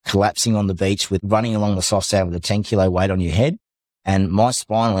between collapsing on the beach with running along the soft sand with a 10-kilo weight on your head. And my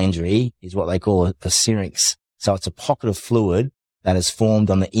spinal injury is what they call a syrinx. So it's a pocket of fluid that has formed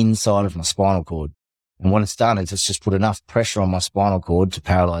on the inside of my spinal cord. And what it's done is it's just put enough pressure on my spinal cord to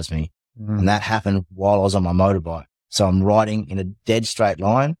paralyze me. And that happened while I was on my motorbike. So I'm riding in a dead straight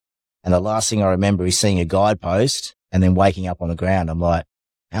line. And the last thing I remember is seeing a guidepost and then waking up on the ground. I'm like,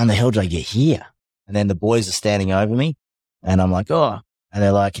 how in the hell did I get here? And then the boys are standing over me and I'm like, oh, and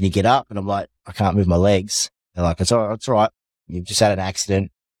they're like, can you get up? And I'm like, I can't move my legs. They're like, it's all right. It's all right. You've just had an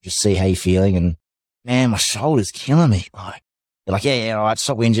accident. Just see how you're feeling. And man, my shoulder's killing me. Like, they're like, yeah, all right.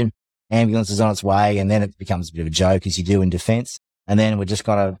 Stop whinging. Ambulance is on its way. And then it becomes a bit of a joke as you do in defense. And then we're just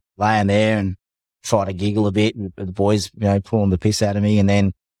kind of laying there and try to giggle a bit. And the boys, pulling the piss out of me. And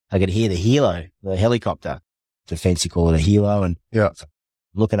then I could hear the helo, the helicopter. Defense, you call it a helo. And so I'm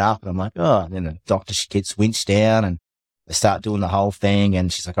looking up and I'm like, oh, and then the doctor gets winched down and they start doing the whole thing.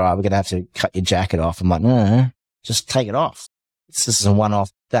 And she's like, all right, we're going to have to cut your jacket off. I'm like, no, just take it off. This is a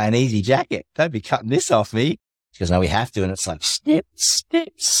one-off day and easy jacket. Don't be cutting this off me. She goes, no, we have to. And it's like,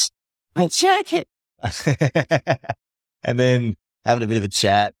 snips, my jacket. And then having a bit of a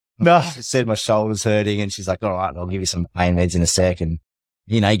chat. No, I said my shoulder's hurting and she's like, all right, I'll give you some pain meds in a sec. And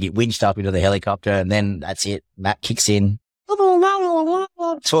you get winched up into the helicopter and then that's it. Matt kicks in.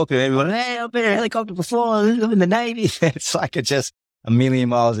 Talking to everyone. Hey, I've been in a helicopter before. I'm in the Navy. It's like it's just a million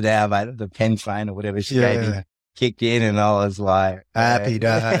miles an hour, mate. The pen train or whatever she gave me kicked in and I was like, happy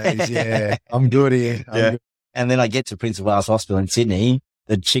days. Yeah. I'm good here. Good. And then I get to Prince of Wales Hospital in Sydney.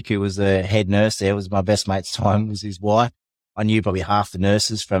 The chick who was the head nurse there was my best mate's time, was his wife. I knew probably half the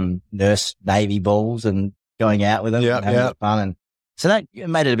nurses from nurse Navy balls and going out with them and having fun. And so that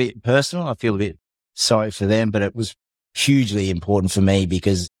made it a bit personal. I feel a bit sorry for them, but it was hugely important for me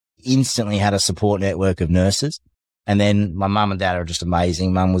because instantly had a support network of nurses. And then my mum and dad are just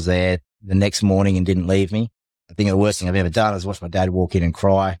amazing. Mum was there the next morning and didn't leave me. I think the worst thing I've ever done is watch my dad walk in and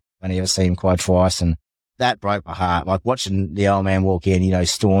cry. I only ever seen him cry twice. And that broke my heart. Like watching the old man walk in,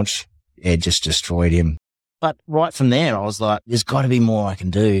 staunch, it just destroyed him. But right from there, I was like, there's got to be more I can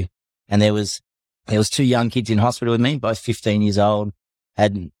do. And there was 2 young kids in hospital with me, both 15 years old. I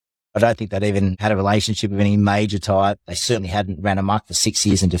don't think they'd even had a relationship of any major type. They certainly hadn't ran amok for 6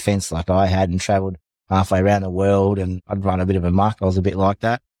 years in defense like I had and traveled halfway around the world. And I'd run a bit of a muck. I was a bit like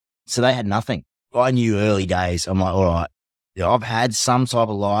that. So they had nothing. I knew early days. I'm like, all right, I've had some type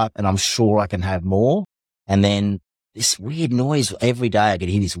of life and I'm sure I can have more. And then this weird noise every day, I could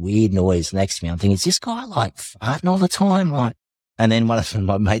hear this weird noise next to me. I'm thinking, is this guy like farting all the time? Like, and then one of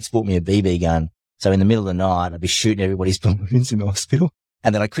my mates bought me a BB gun. So in the middle of the night, I'd be shooting everybody's balloons in the hospital.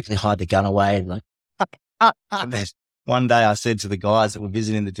 And then I quickly hide the gun away and like, and then one day I said to the guys that were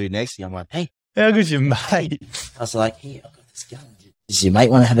visiting the dude next to me, I'm like, hey, how good's your mate? I was like, here, I've got this gun. Does your mate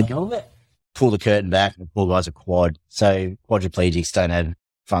want to have a go of it? Pull the curtain back and the poor guys are quad. So quadriplegics don't have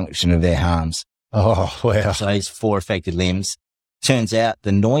function of their arms. Oh, wow. So he's 4 affected limbs. Turns out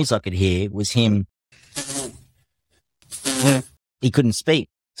the noise I could hear was him. He couldn't speak.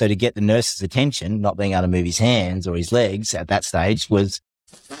 So to get the nurse's attention, not being able to move his hands or his legs at that stage was.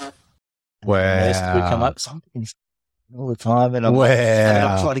 Wow. The nurse would come up something all the time. And I'm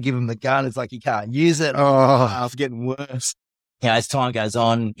trying to give him the gun. It's like he can't use it. Oh, it's getting worse. As time goes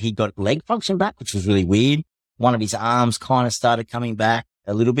on, he got leg function back, which was really weird. One of his arms kind of started coming back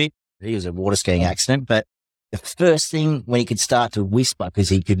a little bit. He was a water skiing accident, but the first thing when he could start to whisper, because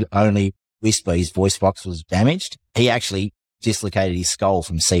he could only whisper, his voice box was damaged. He actually dislocated his skull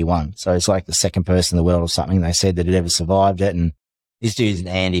from C1. So it's like the second person in the world or something. They said that had ever survived it. And this dude's an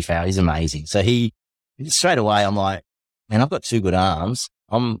Andy Farrell. He's amazing. So straight away, I'm like, man, I've got 2 good arms.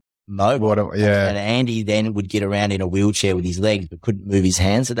 I'm mobile. And Andy then would get around in a wheelchair with his legs, but couldn't move his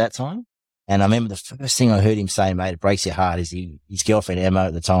hands at that time. And I remember the first thing I heard him say, mate, it breaks your heart, is his girlfriend, Emma,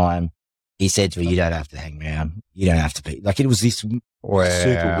 at the time, he said to her, you don't have to hang around. You don't have to be. Like, it was this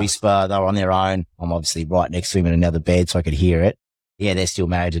super whisper. They were on their own. I'm obviously right next to him in another bed so I could hear it. Yeah, they're still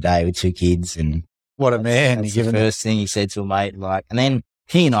married today with 2 kids. And what a man. That's the first thing he said to a mate. And then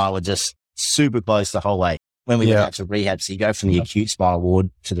he and I were just super close the whole way. When we went out to rehab, so you go from the acute spinal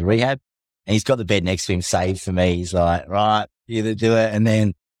ward to the rehab, and he's got the bed next to him saved for me. He's like, right, either do it. And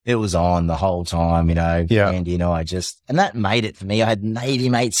then it was on the whole time, Andy and I and that made it for me. I had Navy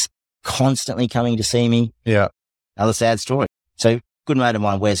mates constantly coming to see me. Yeah. Another sad story. So good mate of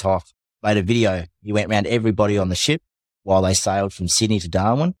mine, Wes Hoff, made a video. He went around everybody on the ship while they sailed from Sydney to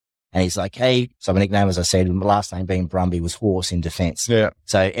Darwin. And he's like, hey, so my nickname, as I said, my last name being Brumby, was Horse in defense. Yeah.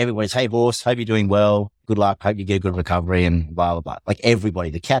 So everybody's, hey, Horse, hope you're doing well. Good luck. Hope you get a good recovery and blah, blah, blah. Like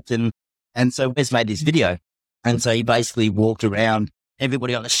everybody, the captain. And so Wes made this video. And so he basically walked around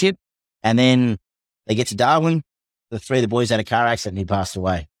everybody on the ship. And then they get to Darwin. The 3 of the boys had a car accident and he passed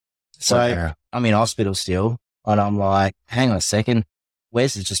away. So I'm in hospital still. And I'm like, hang on a second.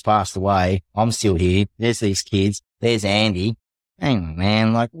 Wes has just passed away. I'm still here. There's these kids. There's Andy. Hang on,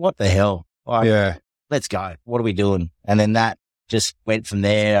 man. Like, what the hell? Like, let's go. What are we doing? And then that just went from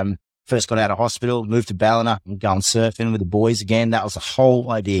there. First got out of hospital, moved to Ballina and going surfing with the boys again. That was the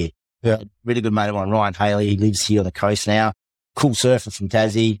whole idea. Yeah. Really good mate of mine, Ryan Haley. He lives here on the coast now. Cool surfer from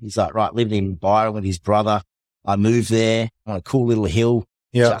Tassie. He's like, right, living in Byron with his brother. I moved there on a cool little hill.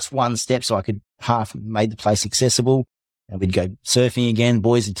 Just one step so I could half made the place accessible. And we'd go surfing again.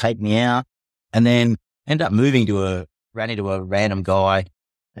 Boys would take me out. And then ended up ran into a random guy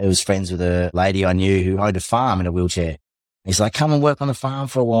who was friends with a lady I knew who owned a farm in a wheelchair. He's like, come and work on the farm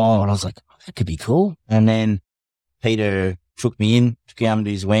for a while. And I was like, oh, that could be cool. And then Peter took me under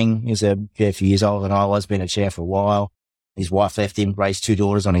his wing. He was a few years older than I was, been a chair for a while. His wife left him, raised 2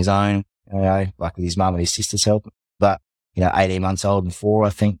 daughters on his own, like with his mum and his sister's help. But, 18 months old and 4, I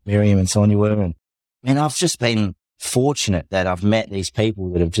think, Miriam and Sonia were. And I've just been fortunate that I've met these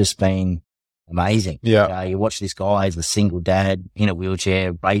people that have just been amazing. Yeah. You watch this guy as a single dad in a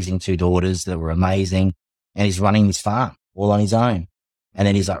wheelchair, raising 2 daughters that were amazing. And he's running this farm all on his own. And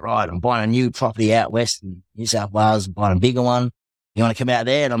then he's like, right, I'm buying a new property out west in New South Wales, buying a bigger one. You want to come out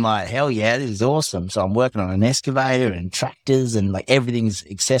there? And I'm like, hell yeah, this is awesome. So I'm working on an excavator and tractors and like everything's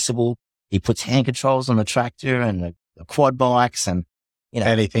accessible. He puts hand controls on the tractor and the quad bikes and,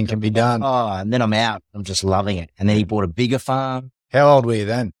 anything can be done. Oh, and then I'm out. I'm just loving it. And then he bought a bigger farm. How old were you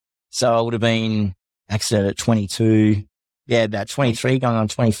then? So I would have been accident at 22. Yeah, about 23 going on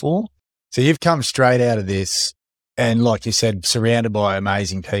 24. So you've come straight out of this and like you said, surrounded by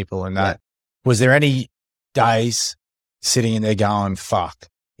amazing people and that. Yeah. Was there any days sitting in there going, fuck,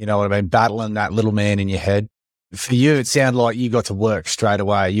 you know what I mean? Battling that little man in your head. For you, it sounded like you got to work straight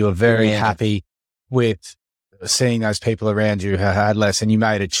away. You were very happy with seeing those people around you who had less and you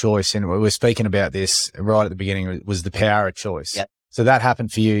made a choice. And we were speaking about this right at the beginning. It was the power of choice. Yep. So that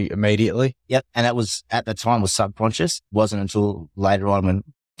happened for you immediately? Yep. And that was at the time was subconscious. It wasn't until later on when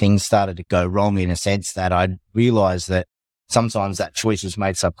things started to go wrong in a sense that I realized that sometimes that choice was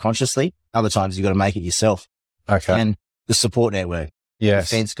made subconsciously. Other times you got to make it yourself. Okay. And the support network. Yes.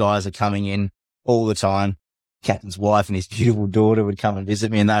 Defense guys are coming in all the time. Captain's wife and his beautiful daughter would come and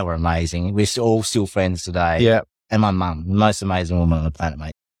visit me and they were amazing. We're all still friends today. Yeah. And my mum, the most amazing woman on the planet,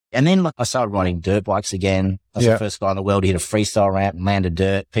 mate. And then I started riding dirt bikes again. I was the first guy in the world to hit a freestyle ramp and landed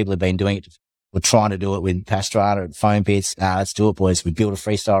dirt. People have been doing it. We're trying to do it with Pastrana at foam pits. Let's do it, boys. We built a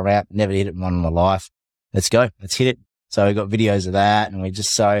freestyle ramp. Never hit it one in my life. Let's go. Let's hit it. So we got videos of that and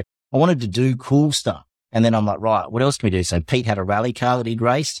I wanted to do cool stuff. And then I'm like, right, what else can we do? So Pete had a rally car that he'd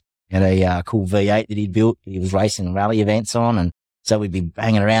raced. Had a cool V8 that he'd built. He was racing rally events on. And so we'd be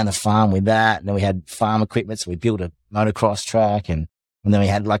banging around the farm with that. And then we had farm equipment. So we built a motocross track and then we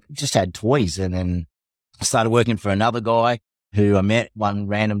had just had toys. And then I started working for another guy who I met one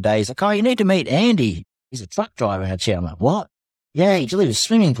random day. He's like, oh, you need to meet Andy. He's a truck driver out here. I'm like, what? Yeah, he delivers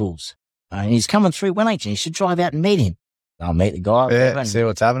swimming pools. And he's coming through Wellington. You should drive out and meet him. I'll meet the guy. Yeah, see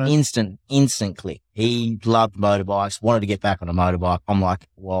what's happening. Instant click. He loved motorbikes, wanted to get back on a motorbike. I'm like,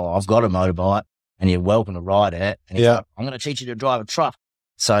 well, I've got a motorbike and you're welcome to ride it. And he's like, I'm going to teach you to drive a truck.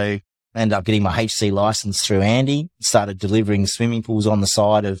 So I ended up getting my HC license through Andy, started delivering swimming pools on the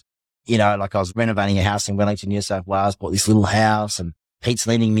side of, I was renovating a house in Wellington, New South Wales, bought this little house and Pete's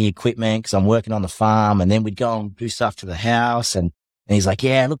lending me equipment because I'm working on the farm. And then we'd go and do stuff to the house. And he's like,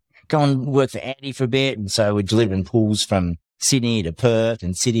 yeah, look, go and work for Andy for a bit. And so we're delivering pools from Sydney to Perth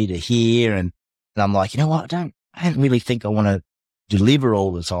and Sydney to here. And I'm like, you know what? I don't really think I want to deliver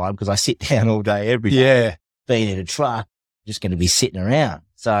all the time because I sit down all day, every day. Yeah. Being in a truck, just going to be sitting around.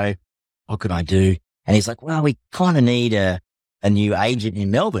 So what could I do? And he's like, well, we kind of need a new agent in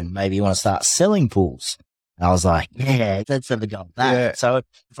Melbourne. Maybe you want to start selling pools. And I was like, yeah, let's have a go at that. Yeah. So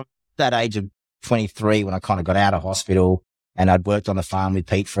from that age of 23, when I kind of got out of hospital and I'd worked on the farm with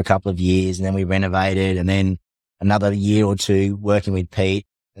Pete for a couple of years and then we renovated and then another year or two working with Pete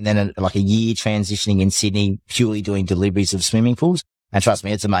and then a year transitioning in Sydney, purely doing deliveries of swimming pools. And trust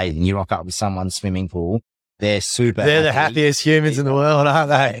me, it's amazing. You rock up with someone's swimming pool. They're super They're the happiest humans in the world, aren't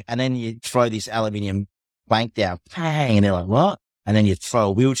they? And then you throw this aluminium plank down, bang, and they're like, what? And then you throw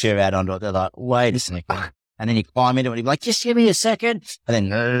a wheelchair out onto it. They're like, wait a second. And then you climb into it. You're like, just give me a second.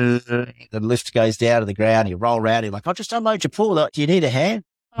 And then the lift goes down to the ground. You roll around. You're like, I'll just unload your pool. Like, do you need a hand?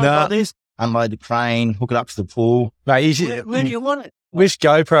 No. Got this. Unload the crane, hook it up to the pool. Mate, where do you want it? Wish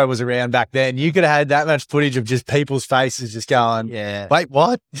GoPro was around back then. You could have had that much footage of just people's faces just going, yeah. Wait,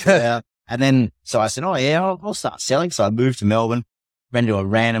 what? Yeah. And then, so I said, oh yeah, I'll start selling. So I moved to Melbourne, ran into a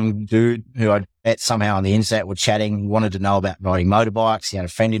random dude who I met somehow on the internet. We're chatting. He wanted to know about riding motorbikes. He had a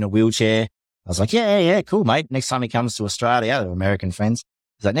friend in a wheelchair. I was like, yeah, cool, mate. Next time he comes to Australia, they're American friends.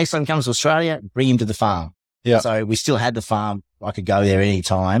 He's like, next time he comes to Australia, bring him to the farm. Yeah. So we still had the farm. I could go there any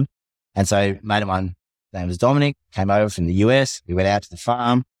time. And so a mate of mine, his name was Dominic, came over from the US. We went out to the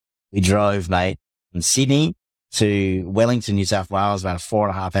farm. We drove, mate, from Sydney to Wellington, New South Wales, about a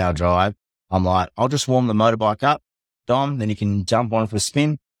 4.5 hour drive. I'm like, I'll just warm the motorbike up, Dom, then you can jump on for a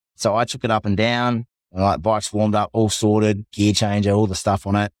spin. So I took it up and down. And like, bike's warmed up, all sorted, gear changer, all the stuff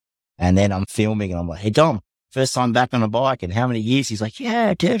on it. And then I'm filming and I'm like, hey, Dom, first time back on a bike in how many years? He's like,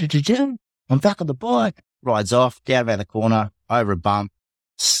 yeah, I'm back on the bike. Rides off, down around the corner, over a bump,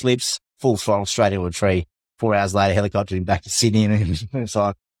 slips, full throttle straight into a tree. 4 hours later, helicoptering back to Sydney. And it's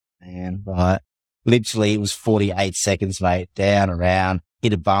like, man, right. Literally, it was 48 seconds, mate, down, around,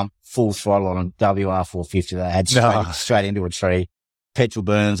 hit a bump, full throttle on a WR450 that I had straight into a tree. Petrol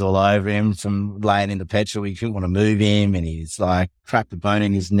burns all over him from laying in the petrol. He couldn't want to move him, and he's like cracked a bone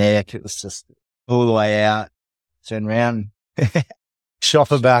in his neck. It was just all the way out. Turn around.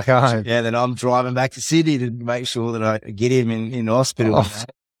 Shopper back home. Yeah, then I'm driving back to Sydney to make sure that I get him in hospital.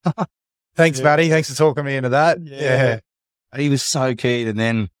 Oh. Thanks, Matty. Thanks for talking me into that. Yeah. He was so keen. And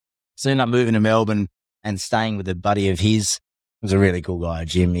then soon up moving to Melbourne and staying with a buddy of his. He was a really cool guy,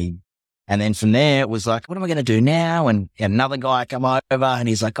 Jimmy. And then from there, it was like, what am I going to do now? And another guy come over and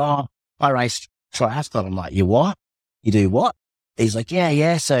he's like, oh, I race triathlon. I'm like, you what? You do what? He's like,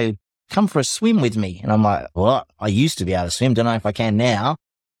 yeah. So come for a swim with me. And I'm like, well, I used to be able to swim. Don't know if I can now.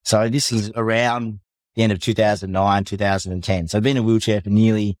 So this is around the end of 2009, 2010. So I've been in a wheelchair for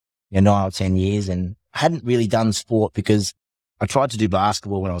nearly 9 or 10 years and I hadn't really done sport because I tried to do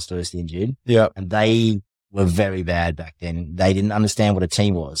basketball when I was first injured. Yeah. And they were very bad back then. They didn't understand what a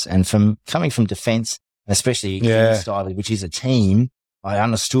team was. And from coming from defense, especially style, which is a team, I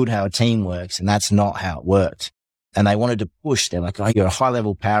understood how a team works and that's not how it worked. And they wanted to push. They're like, oh, you're a high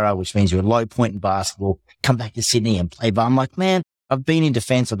level para, which means you're a low point in basketball. Come back to Sydney and play. But I'm like, man, I've been in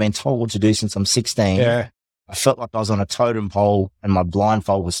defense. I've been told what to do since I'm 16. Yeah. I felt like I was on a totem pole and my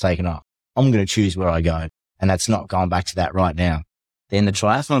blindfold was taken off. I'm going to choose where I go. And that's not going back to that right now. Then the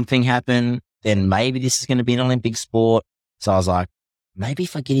triathlon thing happened. Then maybe this is going to be an Olympic sport. So I was like, maybe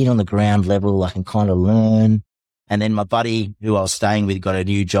if I get in on the ground level, I can kind of learn. And then my buddy who I was staying with got a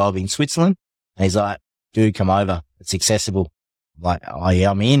new job in Switzerland. And he's like, dude, come over. It's accessible. I'm like, oh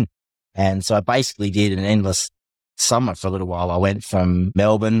yeah, I'm in. And so I basically did an endless summer for a little while. I went from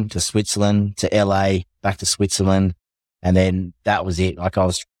Melbourne to Switzerland to LA, back to Switzerland. And then that was it. Like I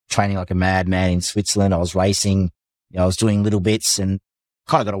was training like a madman in Switzerland. I was racing. I was doing little bits and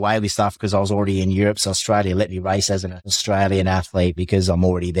kind of got away with stuff because I was already in Europe. So Australia let me race as an Australian athlete because I'm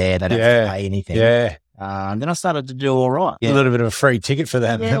already there. They don't have to pay anything. Yeah. And then I started to do all right. A little bit of a free ticket for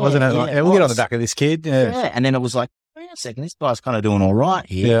them, wasn't it? Like, we'll get on the back of this kid. Yeah. And then it was like, wait a second, this guy's kind of doing all right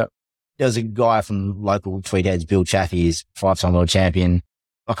here. Yeah. There was a guy from local Tweedheads, Bill Chaffee, is 5-time world champion.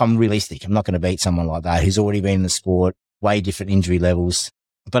 Like, I'm realistic. I'm not going to beat someone like that who's already been in the sport, way different injury levels,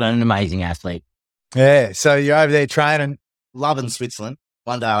 but an amazing athlete. Yeah. So you're over there training. Loving Switzerland.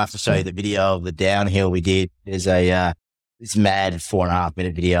 One day I'll have to show you the video of the downhill we did. There's this mad 4.5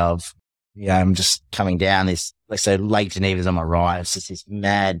 minute video of, I'm just coming down this, let's say Lake Geneva's on my right. It's just this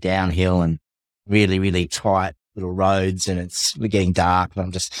mad downhill and really, really tight little roads and we're getting dark and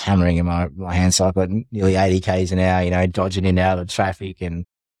I'm just hammering in my hand cycle at nearly 80 Ks an hour, dodging in and out of the traffic.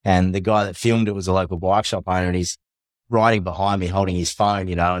 And the guy that filmed it was a local bike shop owner and he's riding behind me holding his phone,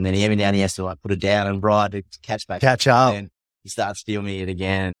 and then every now and then he has to like put it down and ride to catch up. And he starts filming it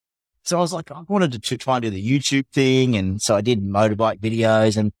again. So I was like, I wanted to try and do the YouTube thing. And so I did motorbike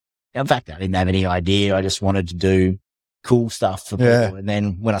videos and in fact, I didn't have any idea. I just wanted to do cool stuff for people. And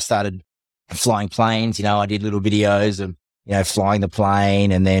then when I started flying planes, I did little videos of, flying the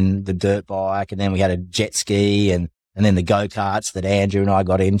plane and then the dirt bike. And then we had a jet ski and then the go-karts that Andrew and I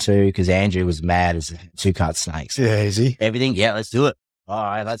got into because Andrew was mad as 2-cart snakes. Yeah, is he? Everything. Yeah, let's do it. All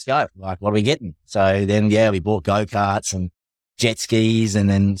right, let's go. Like, what are we getting? So then, we bought go-karts and jet skis. And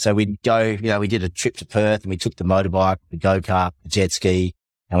then, so we'd go, we did a trip to Perth and we took the motorbike, the go-kart, the jet ski.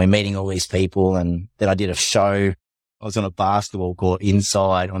 And we're meeting all these people. And then I did a show. I was on a basketball court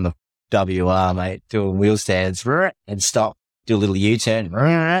inside on the WR, mate, doing wheel stands and stop, do a little U-turn.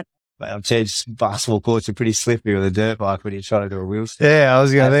 But I'm telling you, basketball courts are pretty slippery with a dirt bike when you're trying to do a wheel stand. Yeah, I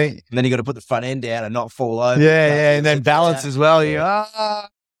was going to think. And then you got to put the front end down and not fall over. Yeah. And then balance as well.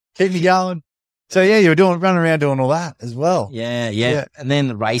 Keep me going. So you were running around doing all that as well. Yeah. And then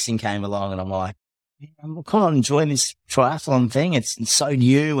the racing came along and I'm like, I'm kind of enjoying this triathlon thing. It's so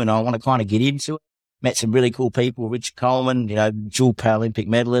new and I want to kind of get into it. met some really cool people, Richard Coleman, dual Paralympic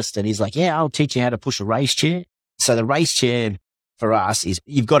medalist. And he's like, yeah, I'll teach you how to push a race chair. So the race chair for us is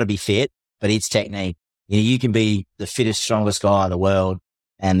you've got to be fit, but it's technique. You can be the fittest, strongest guy in the world.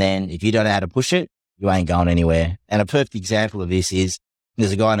 And then if you don't know how to push it, you ain't going anywhere. And a perfect example of this is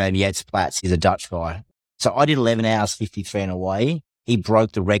there's a guy named Jets Platz. He's a Dutch guy. So I did 11 hours, 53 in Hawaii. He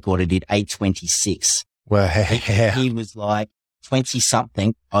broke the record. He did 8:26. Well, he was like 20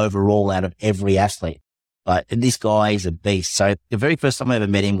 something overall out of every athlete. But this guy is a beast. So the very first time I ever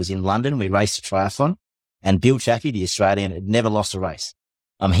met him was in London. We raced a triathlon and Bill Chaffee, the Australian, had never lost a race.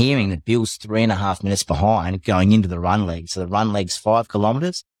 I'm hearing that Bill's 3.5 minutes behind going into the run leg. So the run leg's 5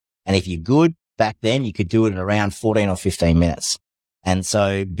 kilometers. And if you're good back then, you could do it in around 14 or 15 minutes. And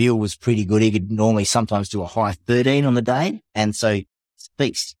so Bill was pretty good. He could normally sometimes do a high 13 on the day. And so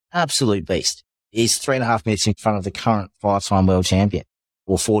beast, absolute beast. He's 3.5 minutes in front of the current 5-time world champion,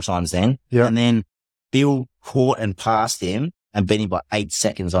 or 4 times then. Yeah. And then Bill caught and passed him and beat him by 8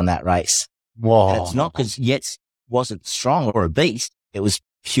 seconds on that race. Whoa. And it's not because Yates wasn't strong or a beast. It was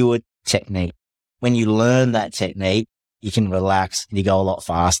pure technique. When you learn that technique, you can relax and you go a lot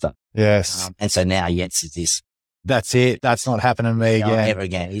faster. Yes. And so now Yates is this. That's it. That's not happening to me again. Never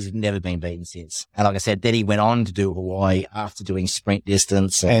again. He's never been beaten since. And like I said, then he went on to do Hawaii after doing sprint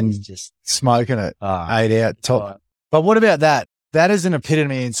distance and just smoking it. 8 out top. Right. But what about that? That is an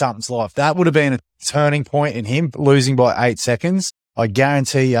epitome in something's life. That would have been a turning point in him losing by 8 seconds. I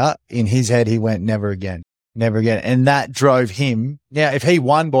guarantee you, in his head, he went never again. Never again. And that drove him. Now, if he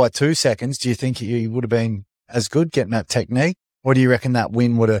won by 2 seconds, do you think he would have been as good getting that technique? Or do you reckon that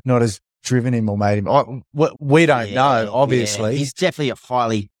win would have not as driven him or made him? We don't know, obviously. Yeah. He's definitely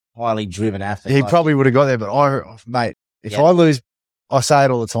a highly driven athlete. He probably would have got there, but if I lose, I say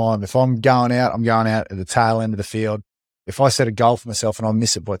it all the time. If I'm going out at the tail end of the field. If I set a goal for myself and I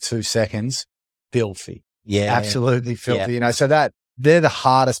miss it by 2 seconds, filthy. Yeah. Absolutely filthy. So they're the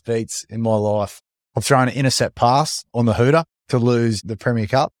hardest beats in my life. I've thrown an intercept pass on the hooter to lose the Premier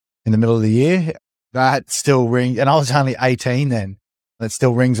Cup in the middle of the year. That still rings, and I was only 18 then. That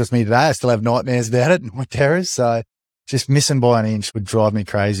still rings with me today. I still have nightmares about it and my terrors. So just missing by an inch would drive me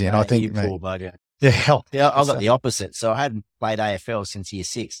crazy. And I think, you poor bugger. Yeah. I got the opposite. So I hadn't played AFL since year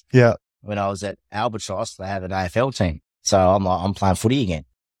 6. Yeah. When I was at Albatross, they had an AFL team. So I'm like, I'm playing footy again.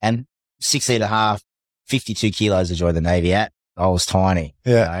 And 6.5, 52 kilos to join the Navy at. I was tiny.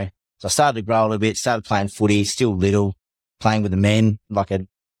 Yeah. So I started to grow a little bit, started playing footy, still little, playing with the men, like a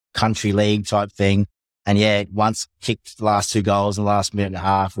country league type thing. And once kicked the last 2 goals in the last minute and a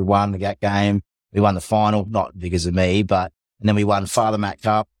half, we won that game. We won the final, not because of me, and then we won Father Matt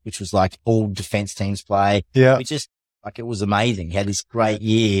Cup, which was like all defense teams play. Yeah. We just, it was amazing. He had this great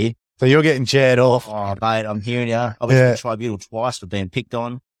year. So you're getting cheered off. Oh, mate, I'm hearing you. I went to the tribunal twice for being picked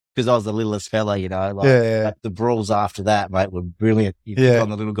on because I was the littlest fella, Like the brawls after that, mate, were brilliant. You pick on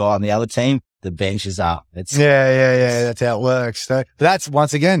the little guy on the other team, the bench is up. Yeah. That's how it works. So that's,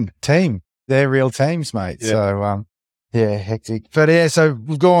 once again, team. They're real teams, mate. Yeah. So, hectic. But so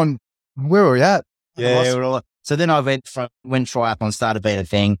we've gone, where were we at? So then I went triathlon started being a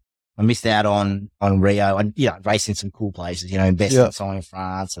thing. I missed out on Rio and, raced in some cool places, invested in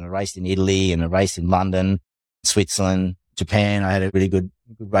France, and I raced in Italy and I raced in London, Switzerland, Japan. I had a really good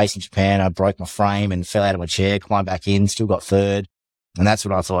race in Japan. I broke my frame and fell out of my chair, climbed back in, still got 3rd. And that's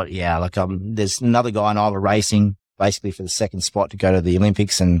when I thought, there's another guy and I were racing basically for the 2nd spot to go to the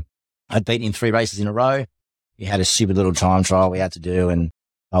Olympics, and I'd beaten him 3 races in a row. We had a stupid little time trial we had to do, and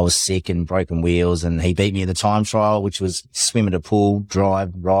I was sick and broken wheels, and he beat me in the time trial, which was swim at a pool,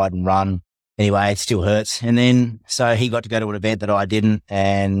 drive, ride and run. Anyway, it still hurts. And then, so he got to go to an event that I didn't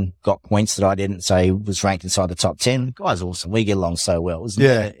and got points that I didn't. So he was ranked inside the top 10. The guy's awesome. We get along so well.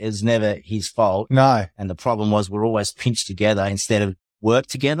 It was never his fault. No. And the problem was we're always pinched together instead of work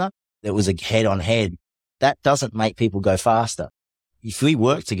together. It was a head on head. That doesn't make people go faster. If we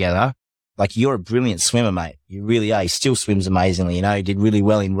work together, you're a brilliant swimmer, mate. You really are. He still swims amazingly. He did really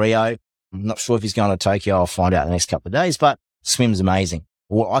well in Rio. I'm not sure if he's going to Tokyo. I'll find out in the next couple of days, but swims amazing.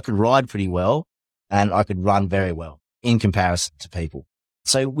 Well, I could ride pretty well and I could run very well in comparison to people.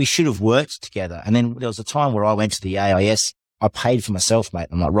 So we should have worked together. And then there was a time where I went to the AIS. I paid for myself, mate.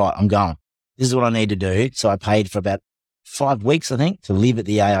 I'm like, right, I'm going. This is what I need to do. So I paid for about 5 weeks, I think, to live at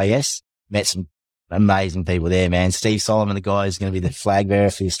the AIS. Met some amazing people there, man. Steve Solomon, the guy who's going to be the flag bearer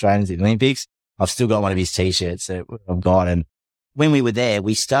for the Australians at the Olympics. I've still got one of his t-shirts that I've got. And when we were there,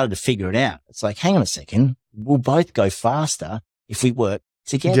 we started to figure it out. It's like, hang on a second. We'll both go faster if we work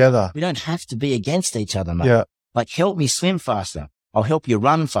together. We don't have to be against each other, mate. Yeah. Help me swim faster. I'll help you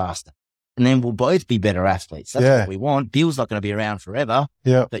run faster. and then we'll both be better athletes. That's what we want. Bill's not going to be around forever,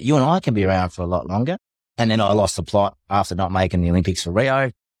 but you and I can be around for a lot longer. And then I lost the plot after not making the Olympics for Rio.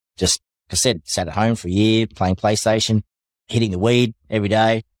 Just, like I said, sat at home for a year, playing PlayStation, hitting the weed every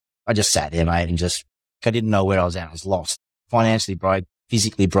day. I just sat there, mate, and I didn't know where I was at. I was lost. Financially broke,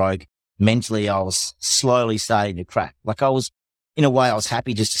 physically broke. Mentally, I was slowly starting to crack. Like in a way, I was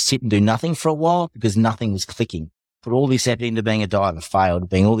happy just to sit and do nothing for a while because nothing was clicking. Put all this effort into being a diver, failed.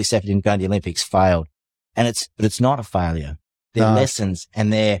 Being all this effort into going to the Olympics, failed. But it's not a failure. They're lessons,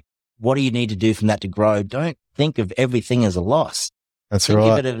 and what do you need to do from that to grow? Don't think of everything as a loss. That's right.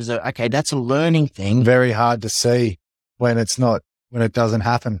 Think of it as that's a learning thing. Very hard to see when it doesn't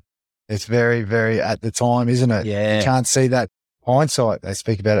happen. It's very, very at the time, isn't it? Yeah. You can't see that hindsight. They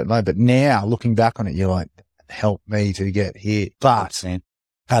speak about it now, but now looking back on it, you're like, help me to get here. But 100%.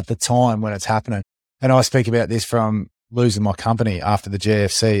 At the time when it's happening, and I speak about this from losing my company after the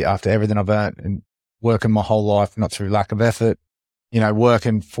GFC, after everything I've earned and working my whole life, not through lack of effort,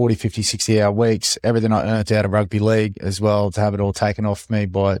 working 40, 50, 60-hour weeks, everything I earned out of rugby league as well, to have it all taken off me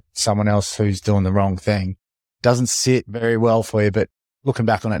by someone else who's doing the wrong thing. Doesn't sit very well for you. But looking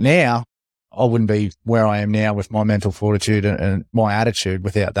back on it now, I wouldn't be where I am now with my mental fortitude and my attitude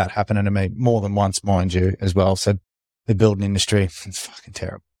without that happening to me more than once, mind you, as well. So the building industry, it's fucking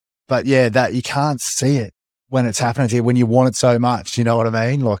terrible. But yeah, that you can't see it when it's happening to you, when you want it so much. You know what I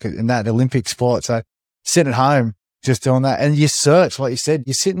mean? Like in that Olympic sport. So sitting at home, just doing that. And you search, like you said,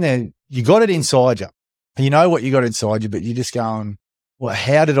 you're sitting there, you got it inside you. You know what you got inside you, but you're just going, well,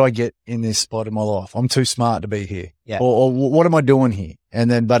 how did I get in this spot in my life? I'm too smart to be here. Yeah. Or what am I doing here? And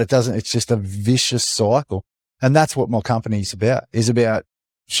then, but it's just a vicious cycle. And that's what my company's about, is about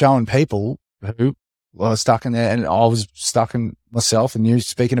showing people who are stuck in there. And I was stuck in myself, and you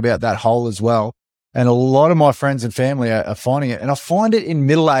speaking about that hole as well. And a lot of my friends and family are finding it. And I find it in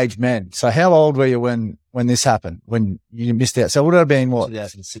middle-aged men. So how old were you when this happened, when you missed out? So would it have been,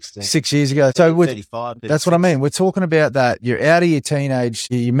 2016. 6 years ago? So 35. That's what I mean. We're talking about that. You're out of your teenage.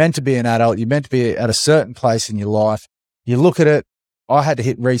 You're meant to be an adult. You're meant to be at a certain place in your life. You look at it. I had to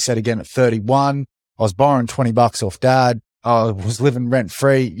hit reset again at 31. I was borrowing $20 off dad. I was living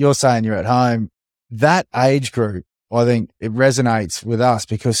rent-free. You're saying you're at home. That age group, I think it resonates with us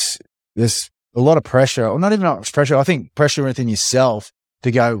because there's a lot of pressure, or not even much pressure. I think pressure within yourself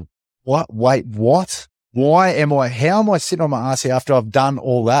to go, what? Wait, what? How am I sitting on my ass here after I've done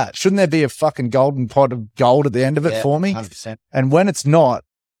all that? Shouldn't there be a fucking golden pot of gold at the end of it for me? 100%. And when it's not,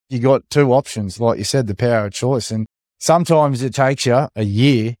 you got two options. Like you said, the power of choice. And sometimes it takes you a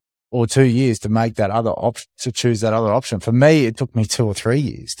year or 2 years to make that other option, to choose that other option. For me, it took me 2 or 3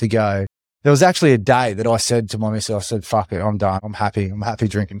 years to go. There was actually a day that I said to my missus, I said, fuck it, I'm done. I'm happy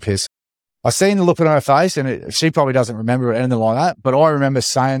drinking piss. I seen the look on her face, and she probably doesn't remember anything like that, but I remember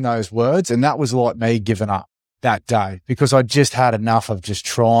saying those words, and that was like me giving up that day because I just had enough of just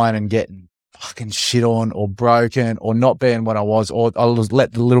trying and getting fucking shit on or broken or not being what I was, or I was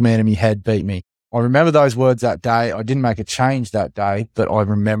let the little man in my head beat me. I remember those words that day. I didn't make a change that day, but I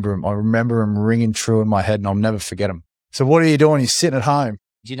remember them. I remember them ringing true in my head, and I'll never forget them. So what are you doing? You're sitting at home.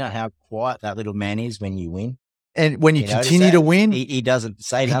 Do you know how quiet that little man is when you win? And when you continue to win, he doesn't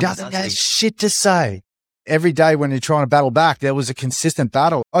say nothing. He doesn't have shit to say. Every day when you're trying to battle back, there was a consistent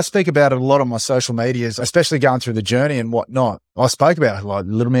battle. I speak about it a lot on my social medias, especially going through the journey and whatnot. I spoke about it like,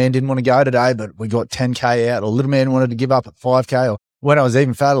 little man didn't want to go today, but we got 10K out, or little man wanted to give up at 5K, or when I was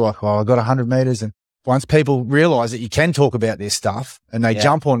even fatter, like, I got 100 meters. And once people realize that you can talk about this stuff and they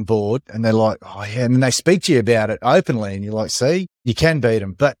jump on board and they're like, oh yeah, and then they speak to you about it openly and you're like, see, you can beat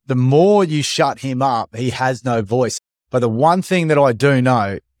him. But the more you shut him up, he has no voice. But the one thing that I do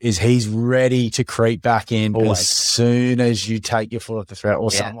know is he's ready to creep back in as soon as you take your foot off the throat or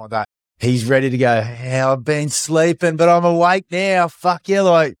something like that. He's ready to go, hey, I've been sleeping, but I'm awake now. Fuck yeah.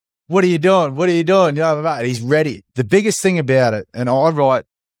 Like, what are you doing? What are you doing? You know, he's ready. The biggest thing about it, and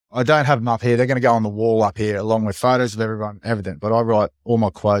I don't have them up here. They're going to go on the wall up here along with photos of everyone, everything. But I write all my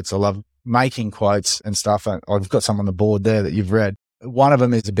quotes. I love making quotes and stuff. And I've got some on the board there that you've read. One of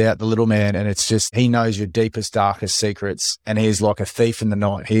them is about the little man, and it's just, he knows your deepest, darkest secrets, and he is like a thief in the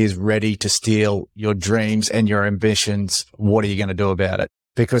night. He is ready to steal your dreams and your ambitions. What are you going to do about it?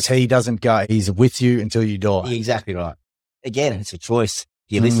 Because he doesn't go, he's with you until you die. You're exactly right. Again, it's a choice.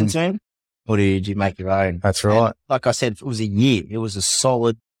 Do you listen to him, or do you make your own? That's right. And like I said, it was a year. It was a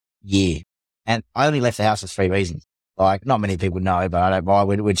solid year. And I only left the house for 3 reasons. Like, not many people know, but I don't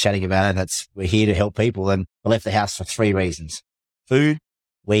mind. We're chatting about it. We're here to help people. And I left the house for 3 reasons: food,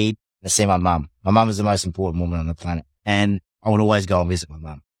 weed, and to see my mum. My mum is the most important woman on the planet. And I would always go and visit my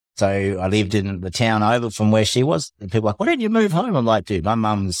mum. So I lived in the town over from where she was. And people were like, why didn't you move home? I'm like, dude, my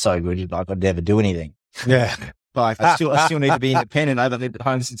mum's so good. Like, I'd never do anything. Yeah. Like, I still need to be independent. I've lived at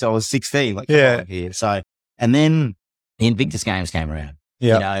home since I was 16. Like, Yeah. come on here. So, and then the Invictus Games came around.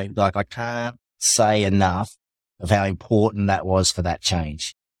 Yeah. You know, like, I can't say enough of how important that was for that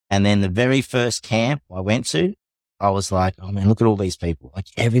change. And then the very first camp I went to, I was like, oh man, look at all these people. Like,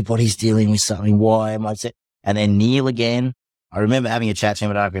 everybody's dealing with something. Why am I? And then Neil again, I remember having a chat to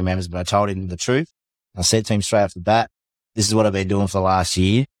him, I don't remember, but I told him the truth. I said to him straight off the bat, this is what I've been doing for the last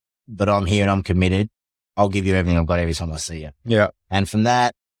year, but I'm here and I'm committed. I'll give you everything I've got every time I see you. Yeah. And from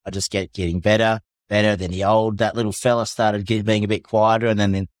that, I just getting better. Then that little fella started being a bit quieter. And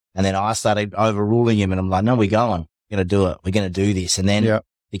then I started overruling him, and I'm like, no, we're going. We're going to do it. We're going to do this. And then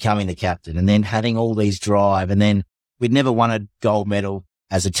becoming the captain, and then having all these drive. And then we'd never won a gold medal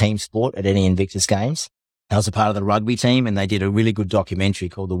as a team sport at any Invictus Games. I was a part of the rugby team, and they did a really good documentary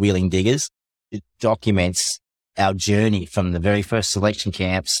called The Wheeling Diggers. It documents our journey from the very first selection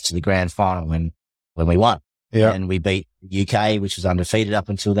camps to the grand final when we won. Yeah. And we beat the UK, which was undefeated up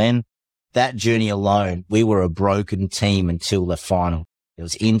until then. That journey alone, we were a broken team until the final. There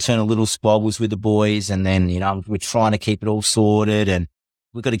was internal little squabbles with the boys, and then, you know, we're trying to keep it all sorted, and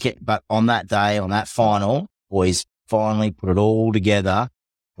we've got to but on that day, on that final, boys finally put it all together,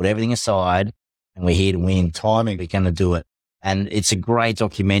 put everything aside, and we're here to win. Timing, we're going to do it. And it's a great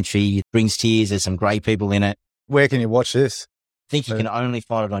documentary. It brings tears. There's some great people in it. Where can you watch this? I think you can only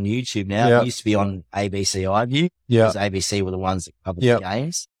find it on YouTube now. It used to be on ABC iView. Because ABC were the ones that covered the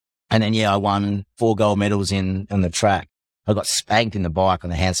games. And then, I won 4 gold medals in the track. I got spanked in the bike on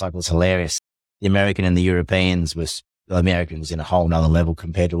the hand cycle. It was hilarious. The American and the Europeans the American was in a whole nother level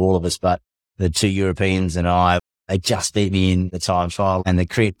compared to all of us, but the 2 Europeans and they just beat me in the time trial and the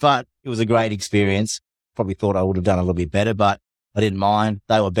crit, but it was a great experience. Probably thought I would have done a little bit better, but I didn't mind.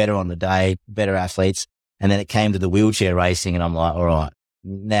 They were better on the day, better athletes. And then it came to the wheelchair racing, and I'm like, all right,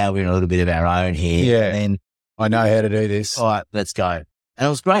 now we're in a little bit of our own here. Yeah. And then I know how to do this. All right, let's go. And it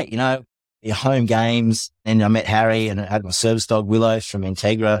was great, your home games. And I met Harry, and I had my service dog Willow from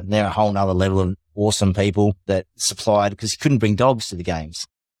Integra. And they're a whole nother level of awesome people that supplied, because you couldn't bring dogs to the games.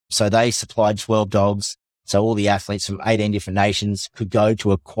 So they supplied 12 dogs. So all the athletes from 18 different nations could go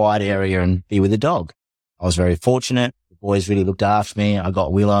to a quiet area and be with a dog. I was very fortunate. The boys really looked after me. I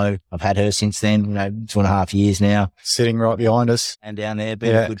got Willow. I've had her since then, 2.5 years now. Sitting right behind us. And down there,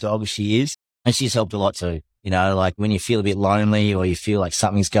 being a good dog as she is. And she's helped a lot too. Like when you feel a bit lonely or you feel like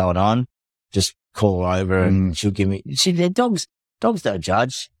something's going on, just call her over and she'll give me, dogs don't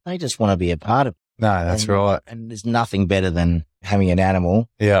judge. They just want to be a part of it. No, that's right. And there's nothing better than having an animal.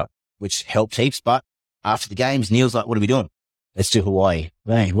 Yeah. Which helped heaps. But after the games, Neil's like, what are we doing? Let's do Hawaii.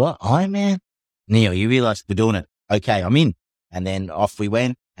 Hey, what? Ironman? Neil, you realize we're doing it. Okay, I'm in. And then off we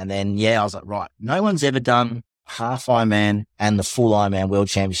went. And then, I was like, right, no one's ever done half Ironman and the full Ironman World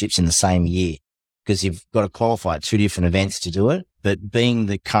Championships in the same year, because you've got to qualify at 2 different events to do it. But being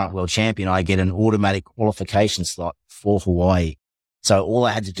the current world champion, I get an automatic qualification slot for Hawaii. So all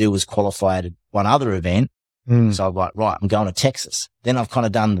I had to do was qualify at one other event. So I'm like, right, I'm going to Texas. Then I've kind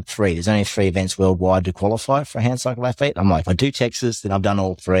of done the 3. There's only 3 events worldwide to qualify for a hand cycle athlete. I'm like, if I do Texas, then I've done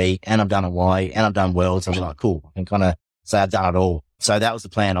all 3, and I've done Hawaii, and I've done Worlds. I was like, cool. I can kind of say I've done it all. So that was the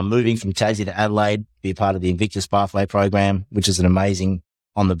plan. I'm moving from Tassie to Adelaide to be a part of the Invictus Pathway program, which is an amazing,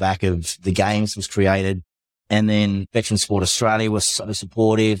 on the back of the games was created. And then Veteran Sport Australia was so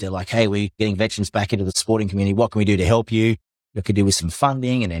supportive. They're like, hey, we're getting veterans back into the sporting community. What can we do to help you? We could do with some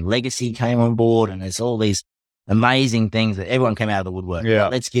funding. And then Legacy came on board, and there's all these amazing things that everyone came out of the woodwork. Yeah.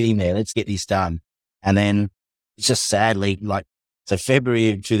 Let's get in there. Let's get this done. And then it's just sadly, so February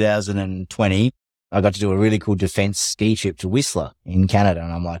of 2020, I got to do a really cool defense ski trip to Whistler in Canada.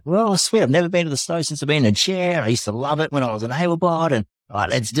 And I'm like, well, I swear I've never been to the snow since I've been in a chair. I used to love it when I was an Hailbot, and all right,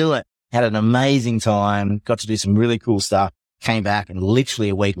 let's do it. Had an amazing time. Got to do some really cool stuff. Came back, and literally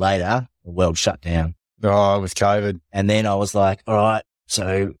a week later, the world shut down. Oh, with COVID. And then I was like, all right,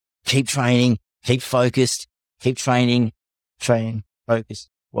 so keep training, keep focused, keep training, focus.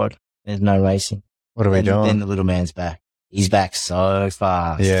 What? There's no racing. What are we doing? Then the little man's back. He's back so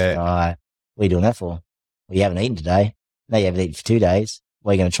fast. Yeah. All right. What are you doing that for? Well, you haven't eaten today. No, you haven't eaten for 2 days.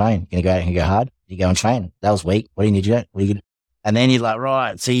 What are you going to train? You're going to go out and go hard? You go and train. That was weak. What do you need to do? What are you going to? And then you're like,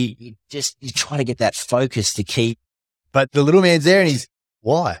 right. So you try to get that focus to keep. But the little man's there, and he's,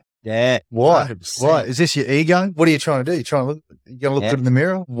 why? Yeah. Why? 100%. Why? Is this your ego? What are you trying to do? You going to look good in the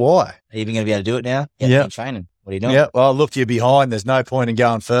mirror? Why? Are you even going to be able to do it now? Yeah. Training. What are you doing? Yeah. Well, look, you're behind. There's no point in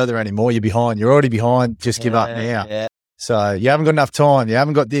going further anymore. You're behind. You're already behind. Just give up now. Yeah. So you haven't got enough time. You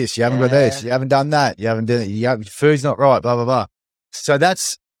haven't got this. You haven't got this. You haven't done that. You haven't done it. Your food's not right, blah, blah, blah. So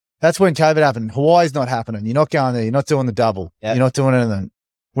that's That's when COVID happened. Hawaii's not happening. You're not going there. You're not doing the double. Yep. You're not doing anything.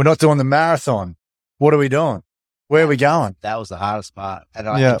 We're not doing the marathon. What are we doing? Where are we going? That was the hardest part. And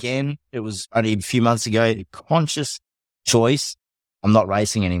again, it was only a few months ago, a conscious choice. I'm not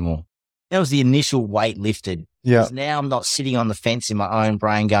racing anymore. That was the initial weight lifted. Yeah. Now I'm not sitting on the fence in my own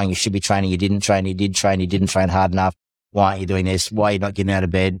brain going, you should be training. You didn't train. You did train. You didn't train hard enough. Why aren't you doing this? Why are you not getting out of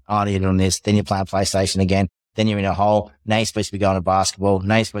bed? Oh, you're doing this. Then you're playing PlayStation again. Then you're in a hole. Now you're supposed to be going to basketball.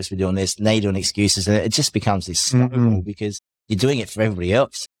 Now you're supposed to be doing this. Now you're doing excuses. And it just becomes this snowball because you're doing it for everybody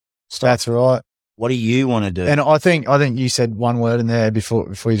else. That's right. What do you want to do? And I think you said one word in there before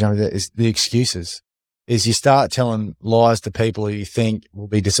you jump into that is the excuses. Is you start telling lies to people who you think will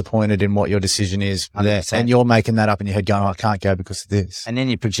be disappointed in what your decision is. 100%. And you're making that up in your head going, I can't go because of this. And then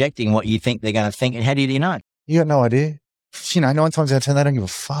you're projecting what you think they're going to think. And how do you know? You got no idea. 9 times out of 10, they don't give a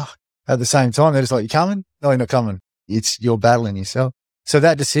fuck. At the same time, they're just like, you coming? No, you're not coming. You're battling yourself. So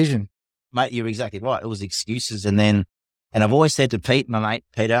that decision. Mate, you're exactly right. It was excuses. And I've always said to Pete, my mate,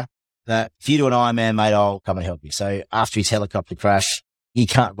 Peter, that if you do an Ironman, mate, I'll come and help you. So after his helicopter crash, he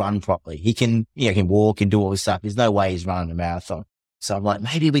can't run properly. He can walk and do all this stuff. There's no way he's running a marathon. So I'm like,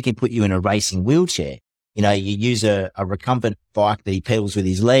 maybe we can put you in a racing wheelchair. You use a recumbent bike that he pedals with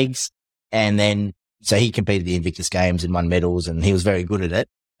his legs. And then, so he competed the Invictus Games and won medals and he was very good at it.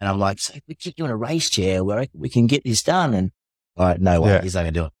 And I'm like, so we get you in a race chair where we can get this done. And like, no way, he's not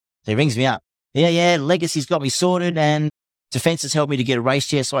going to do it. So he rings me up. Yeah, Legacy's got me sorted and Defence has helped me to get a race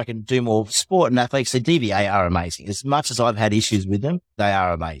chair so I can do more sport and athletics. So DVA are amazing. As much as I've had issues with them, they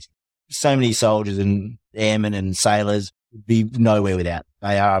are amazing. So many soldiers and airmen and sailors would be nowhere without.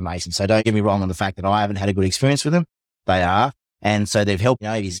 They are amazing. So don't get me wrong on the fact that I haven't had a good experience with them. They are. And so they've helped.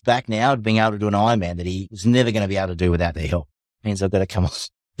 He's back now being able to do an Ironman that he was never going to be able to do without their help. Means I've got to come on.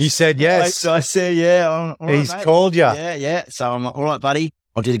 You said yes. So I said, yeah. All He's right, called you. Yeah. So I'm like, all right, buddy.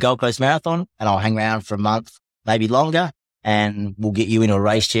 I'll do the Gold Coast Marathon and I'll hang around for a month, maybe longer. And we'll get you in a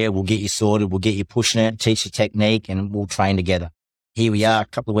race chair. We'll get you sorted. We'll get you pushing it, teach you technique, and we'll train together. Here we are, a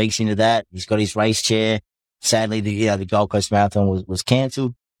couple of weeks into that. He's got his race chair. Sadly, the Gold Coast Marathon was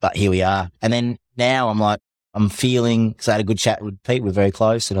cancelled, but here we are. And then now I'm feeling, because I had a good chat with Pete. We're very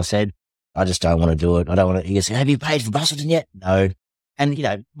close. And I said, I just don't want to do it. I don't want to. He goes, have you paid for Busselton yet? No.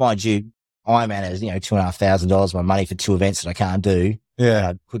 And, mind you, Ironman has, $2,500 of my money for 2 events that I can't do. Yeah.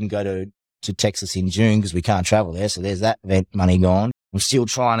 I couldn't go to Texas in June because we can't travel there. So there's that event money gone. I'm still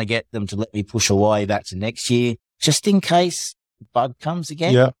trying to get them to let me push Hawaii back to next year, just in case the bug comes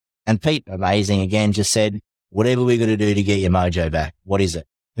again. Yeah. And Pete, amazing again, just said, whatever we're going to do to get your mojo back, what is it?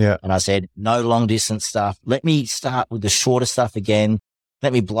 Yeah. And I said, no long distance stuff. Let me start with the shorter stuff again.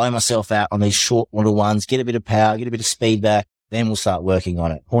 Let me blow myself out on these short little ones, get a bit of power, get a bit of speed back. Then we'll start working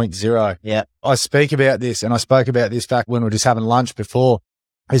on it. 0.0. Yeah. I speak about this, and I spoke about this back when we were just having lunch before,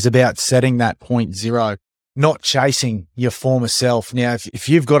 is about setting that 0.0, not chasing your former self. Now, if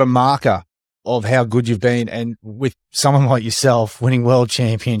you've got a marker of how good you've been, and with someone like yourself winning world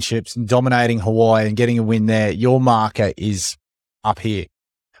championships and dominating Hawaii and getting a win there, your marker is up here.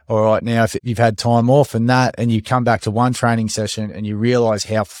 All right. Now, if you've had time off and that, and you come back to one training session and you realize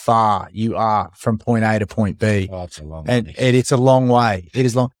how far you are from point A to point B. Oh, it's a long way. And it's a long way. It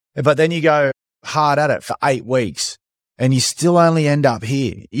is long. But then you go hard at it for 8 weeks and you still only end up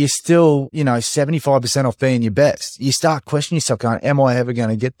here. You're still, 75% off being your best. You start questioning yourself going, am I ever going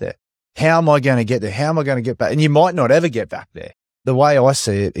to get there? How am I going to get there? How am I going to get back? And you might not ever get back there. The way I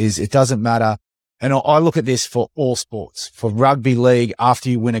see it is it doesn't matter. And I look at this for all sports. For rugby league, after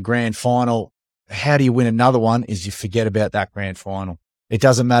you win a grand final, how do you win another one is you forget about that grand final. It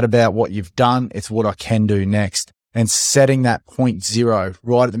doesn't matter about what you've done. It's what I can do next. And setting that 0.0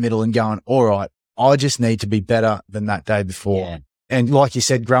 right at the middle and going, all right, I just need to be better than that day before. Yeah. And like you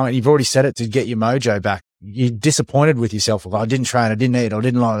said, growing, you've already said it to get your mojo back. You're disappointed with yourself. Like, I didn't train. I didn't eat. I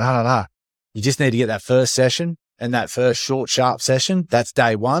didn't like. You just need to get that first session and that first short, sharp session. That's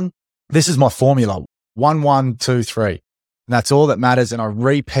day one. This is my formula. 1, 1, 2, 3. And that's all that matters. And I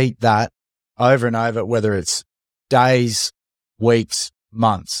repeat that over and over, whether it's days, weeks,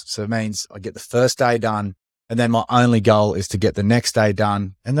 months. So it means I get the first day done. And then my only goal is to get the next day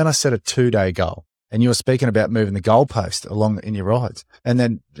done. And then I set a 2-day goal. And you were speaking about moving the goalpost along in your rides and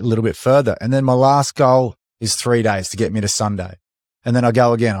then a little bit further. And then my last goal is 3 days to get me to Sunday. And then I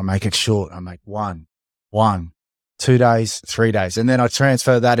go again. I make it short. I make 1, 2 days, 3 days. And then I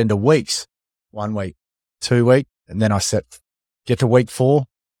transfer that into weeks, 1 week, 2 weeks. And then I get to week 4,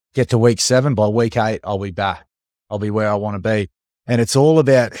 get to week 7. By week 8, I'll be back. I'll be where I want to be. And it's all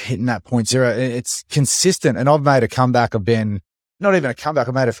about hitting that 0.0. It's consistent. And I've made a comeback. I've been not even a comeback.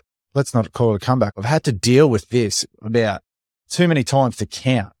 Let's not call it a comeback. I've had to deal with this about too many times to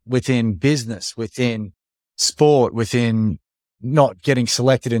count within business, within sport, within not getting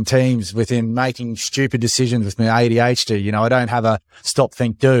selected in teams, within making stupid decisions with my ADHD. You know, I don't have a stop,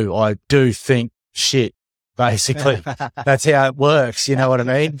 think, do. I do think shit, basically. That's how it works. You know what I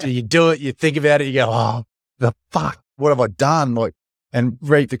mean? You do it, you think about it, you go, oh, the fuck, what have I done? Like, and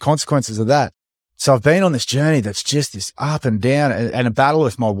reap the consequences of that. So I've been on this journey that's just this up and down and a battle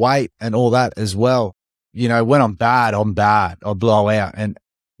with my weight and all that as well. You know, when I'm bad, I blow out. And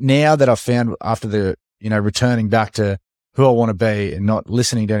now that I've found after the, you know, returning back to who I want to be and not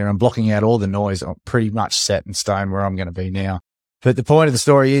listening to anyone, blocking out all the noise, I'm pretty much set in stone where I'm going to be now. But the point of the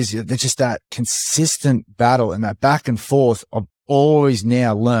story is there's just that consistent battle and that back and forth. I've always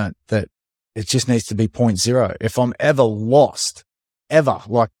now learned that it just needs to be 0.0. If I'm ever lost,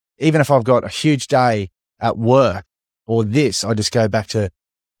 like even if I've got a huge day at work or this, I just go back to,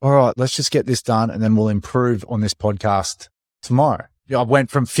 all right, let's just get this done and then we'll improve on this podcast tomorrow. I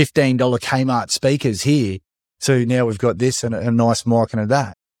went from $15 Kmart speakers here to now we've got this and a nice mic and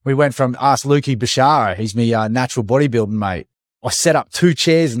that. We went from ask Lukey Bashara, he's my natural bodybuilding mate. I set up 2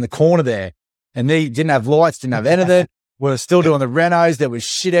 chairs in the corner there and they didn't have lights, didn't have anything. We're still doing the renos. There was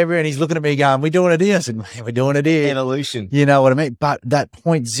shit everywhere. And he's looking at me going, we're doing it here. I said, man, we're doing it here. Evolution. You know what I mean? But that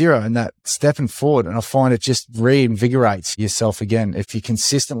 0.0 and that stepping forward, and I find it just reinvigorates yourself again. If you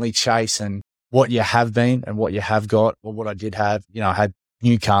consistently chasing what you have been and what you have got, or what I did have, you know, I had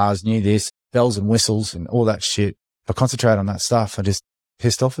new cars, new this, bells and whistles and all that shit. If I concentrate on that stuff, I just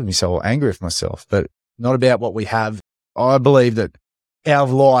pissed off with myself or angry with myself, but not about what we have. I believe that our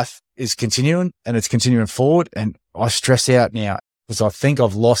life is continuing and it's continuing forward. And I stress out now because I think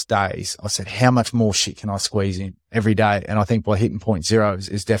I've lost days. I said, how much more shit can I squeeze in every day? And I think by hitting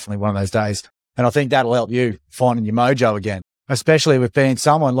 0.0 is definitely one of those days. And I think that'll help you finding your mojo again, especially with being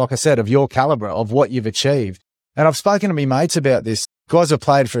someone, like I said, of your caliber, of what you've achieved. And I've spoken to my mates about this. Guys who have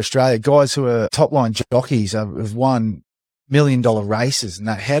played for Australia, guys who are top line jockeys have won $1 million races and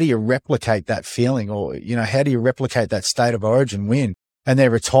that. How do you replicate that feeling? Or, you know, how do you replicate that state of origin win? And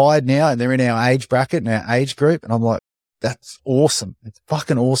they're retired now and they're in our age bracket and our age group. And I'm like, that's awesome. It's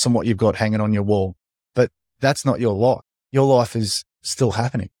fucking awesome what you've got hanging on your wall. But that's not your life. Your life is still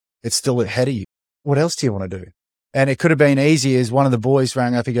happening. It's still ahead of you. What else do you want to do? And it could have been easy as one of the boys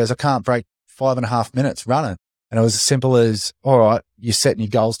rang up. He goes, I can't break 5.5 minutes running. And it was as simple as, all right, you're setting your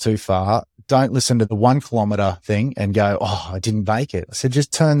goals too far. Don't listen to the 1 kilometer thing and go, oh, I didn't make it. I said,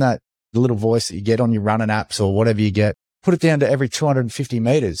 just turn that little voice that you get on your running apps or whatever you get, put it down to every 250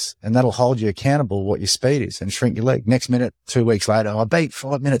 meters and that'll hold you accountable what your speed is and shrink your leg. Next minute, 2 weeks later, I beat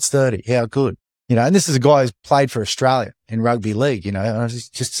 5 minutes 30. How good. You know, and this is a guy who's played for Australia in rugby league, you know, and I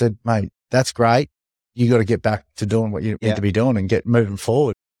just said, mate, that's great. You got to get back to doing what you need to be doing and get moving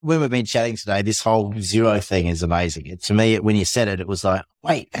forward. When we've been chatting today, this whole 0 thing is amazing. To me, when you said it, it was like,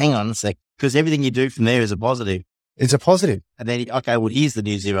 wait, hang on a sec. Because everything you do from there is a positive. It's a positive. And then, okay, well, here's the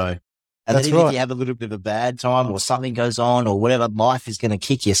new 0. And that's then even right. if you have a little bit of a bad time or something goes on or whatever, life is going to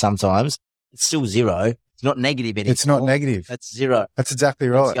kick you sometimes. It's still 0. It's not negative anymore. It's not negative. That's 0. That's exactly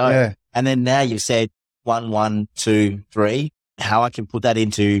right. Yeah. And then now you've said 1, 1, 2, 3, how I can put that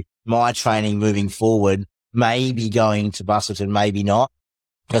into my training moving forward, maybe going to Busselton, maybe not.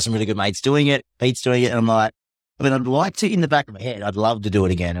 Got some really good mates doing it. Pete's doing it. And I'm like, I mean, I'd like to, in the back of my head, I'd love to do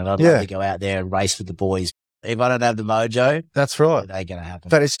it again. And I'd love to go out there and race with the boys. If I don't have the mojo, that's right. It ain't going to happen.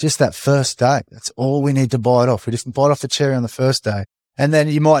 But it's just that first day. That's all we need to bite off. We just bite off the cherry on the first day. And then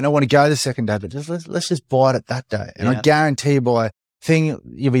you might not want to go the second day, but just let's just bite it that day. And I guarantee you by thing,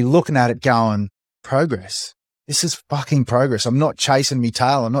 you'll be looking at it going, progress. This is fucking progress. I'm not chasing me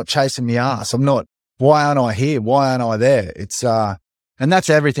tail. I'm not chasing me ass. I'm not, why aren't I here? Why aren't I there? It's, and that's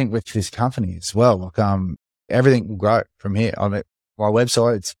everything with this company as well. Like, everything will grow from here. I mean, my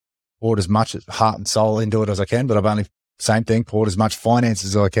website, it's poured as much heart and soul into it as I can, but I've only, same thing, poured as much finance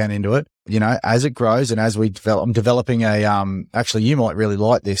as I can into it. You know, as it grows and as we develop, I'm developing a, actually you might really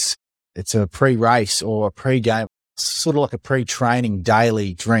like this. It's a pre-race or a pre-game, sort of like a pre-training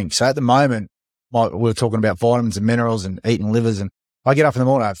daily drink. So at the moment, we were talking about vitamins and minerals and eating livers, and I get up in the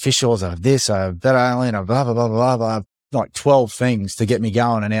morning, I have fish oils, I have this, I have beta-alanine, I have blah, blah, blah, blah, blah. I have like 12 things to get me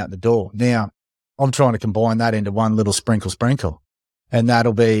going and out the door. Now, I'm trying to combine that into one little sprinkle. And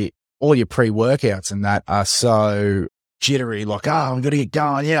that'll be all your pre-workouts and that are so jittery, like, oh, we've got to get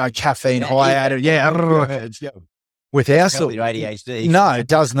going. Yeah, caffeine high out of, with our sort of ADHD. No, it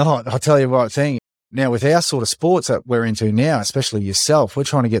does not. I'll tell you what thing. Now, with our sort of sports that we're into now, especially yourself, we're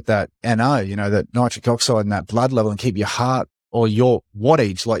trying to get that NO, you know, that nitric oxide and that blood level and keep your heart or your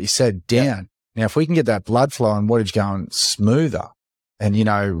wattage, like you said, down. Now, if we can get that blood flow and wattage going smoother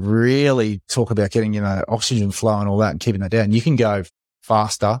and, really talk about getting, oxygen flow and all that and keeping that down. You can go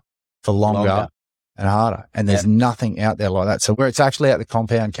faster for longer. And harder. And there's nothing out there like that. So where it's actually at the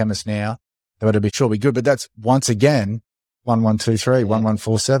compound chemist now, that would be sure be good. But that's once again, 1123,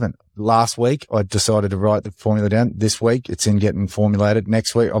 1147. Last week, I decided to write the formula down. This week, it's in getting formulated.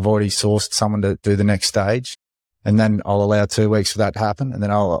 Next week, I've already sourced someone to do the next stage. And then I'll allow 2 weeks for that to happen. And then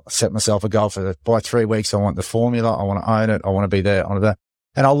I'll set myself a goal by 3 weeks. I want the formula. I want to own it. I want to be there. I want to be there.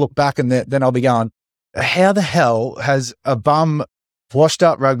 And I'll look back and then I'll be going, how the hell has a bum washed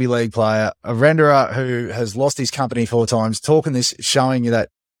up rugby league player, a renderer who has lost his company 4 times, talking this, showing you that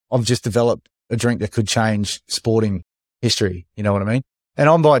I've just developed a drink that could change sporting history. You know what I mean? And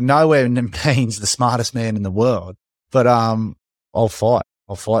I'm by nowhere means the smartest man in the world, but I'll fight.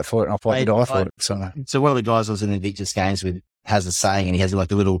 I'll fight for it and I'll fight to die for it. So one of the guys I was in the Invictus Games with has a saying, and he has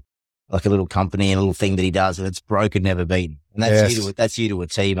like a little company and a little thing that he does, and it's broken, never beaten. And that's you to a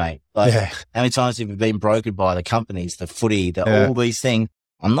T, mate. Like, how many times have you been broken by the companies, the footy, all these things?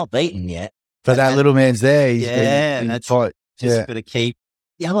 I'm not beaten yet. But that little man's there. And that's just got to keep.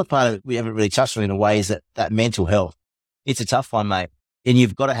 The other part of it we haven't really touched on in a way is that mental health. It's a tough one, mate. And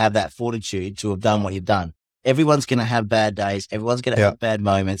you've got to have that fortitude to have done what you've done. Everyone's going to have bad days. Everyone's going to have bad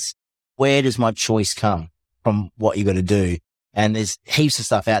moments. Where does my choice come from what you got to do? And there's heaps of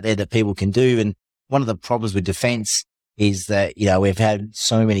stuff out there that people can do. And one of the problems with defense is that, we've had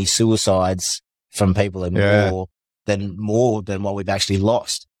so many suicides from people in more than what we've actually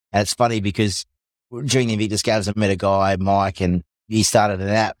lost. And it's funny because during the Invictus Games, I met a guy, Mike, and he started an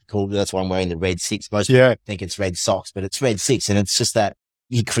app called, that's why I'm wearing the Red 6. Most people think it's Red Socks, but it's Red 6. And it's just that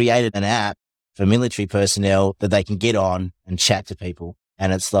he created an app for military personnel that they can get on and chat to people.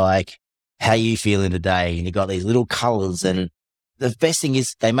 And it's like, how you feeling today? And you got these little colors. And the best thing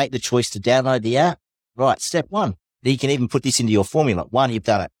is they make the choice to download the app. Right. Step 1. You can even put this into your formula. 1, you've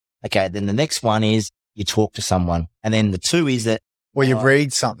done it. Okay. Then the next one is you talk to someone. And then the 2 is that. Well, you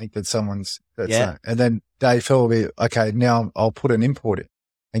read something that someone's, saying, and then Dave Phil will be, okay, now I'll put an import in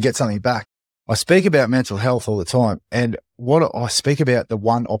and get something back. I speak about mental health all the time. And what I speak about, the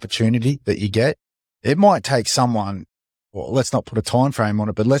one opportunity that you get, it might take someone, well, let's not put a time frame on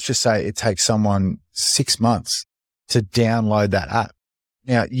it, but let's just say it takes someone 6 months to download that app.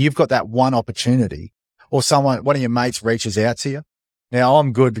 Now you've got that one opportunity, or one of your mates reaches out to you. Now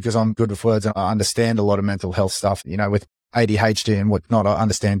I'm good because I'm good with words and I understand a lot of mental health stuff, with ADHD and whatnot. I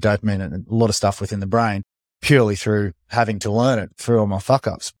understand dopamine and a lot of stuff within the brain purely through having to learn it through all my fuck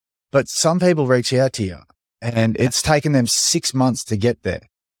ups. But some people reach out to you and it's taken them 6 months to get there,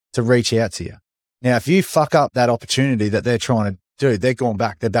 to reach out to you. Now, if you fuck up that opportunity that they're trying to do, they're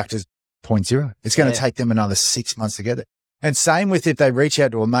back to point zero. It's going to take them another 6 months to get there. And same with if they reach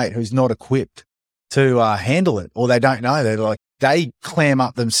out to a mate who's not equipped to handle it, or they don't know. They clam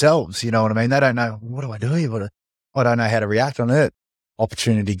up themselves. You know what I mean? They don't know, what do I do here? I don't know how to react on it.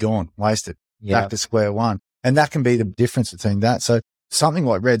 Opportunity gone, wasted, back to square one. And that can be the difference between that. So something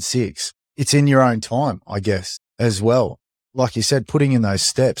like Red 6, it's in your own time, I guess, as well. Like you said, putting in those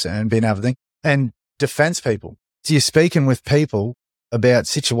steps and being able to think. And defense people. So you're speaking with people about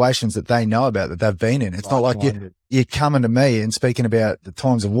situations that they know about, that they've been in. It's not like you're coming to me and speaking about the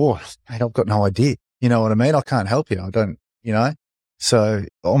times of war. Mate, I've got no idea. You know what I mean? I can't help you. I don't, So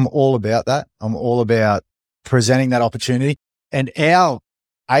I'm all about that. I'm all about presenting that opportunity. And our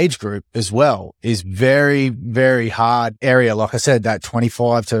age group as well is very, very hard area. Like I said, that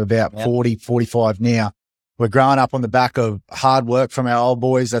 25 to about 40, 45 now. We're growing up on the back of hard work from our old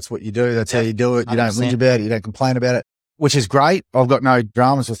boys. That's what you do. That's how you do it. You 100%. Don't whinge about it. You don't complain about it, which is great. I've got no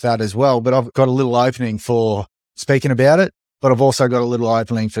dramas with that as well, but I've got a little opening for speaking about it, but I've also got a little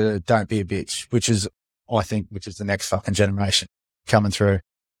opening for don't be a bitch, which is the next fucking generation coming through.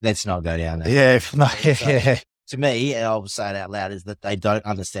 Let's not go down there. Yeah. To me, and I'll say it out loud, is that they don't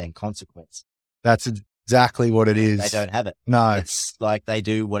understand consequence. That's exactly what it is. They don't have it. No. It's like they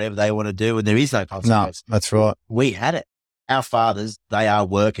do whatever they want to do and there is no consequence. No, that's right. We had it. Our fathers, they are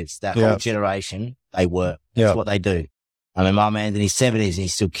workers. That whole generation, they work. That's what they do. I mean, my man's in his 70s and he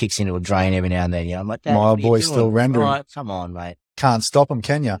still kicks into a drain every now and then. I'm like, Dad, my boy's still rendering. Right, come on, mate. Can't stop him,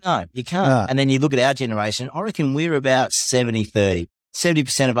 can you? No, you can't. No. And then you look at our generation, I reckon we're about 70-30.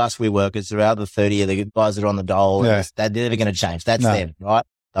 70% of us, we're workers. The other 30 are the guys that are on the dole. Yeah. They're never going to change. That's them, right?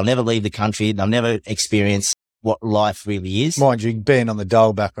 They'll never leave the country. They'll never experience what life really is. Mind you, being on the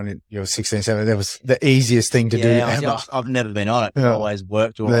dole back when you were 16, 17, that was the easiest thing to do ever. I've never been on it. I've always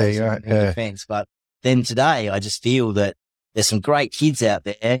worked in defense. But then today, I just feel that there's some great kids out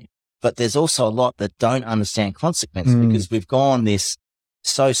there, but there's also a lot that don't understand consequence because we've gone this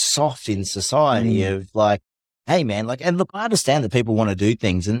so soft in society of like, hey man, like, and look, I understand that people want to do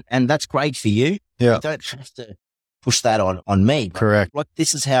things and that's great for you. Yeah. You don't have to push that on me. Correct. Like,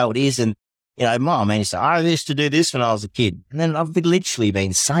 this is how it is. And, you know, Mom, man, used to, I used to do this when I was a kid. And then I've literally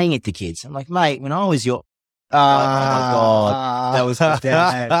been saying it to kids. I'm like, mate, when I was your, oh my God, that was the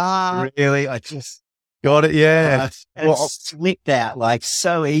dad. Really? I just got it. Yeah. And it slipped out like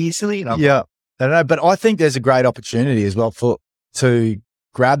so easily. And yeah. I don't know, but I think there's a great opportunity as well to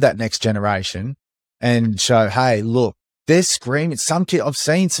grab that next generation and show, hey, look, they're screaming. Some kid, I've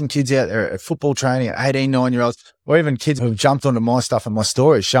seen some kids out there at football training at 18, 9-year-olds, or even kids who've jumped onto my stuff and my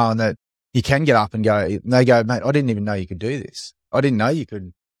stories showing that you can get up and go. And they go, mate, I didn't even know you could do this. I didn't know you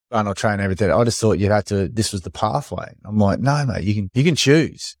could run or train everything. I just thought you had to, this was the pathway. I'm like, no, mate, you can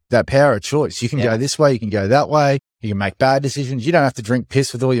choose that power of choice. You can go this way. You can go that way. You can make bad decisions. You don't have to drink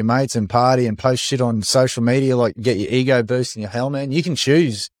piss with all your mates and party and post shit on social media, like get your ego boost in your hell, man. You can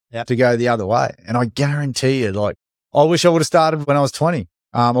choose to go the other way. And I guarantee you, like, I wish I would have started when I was 20.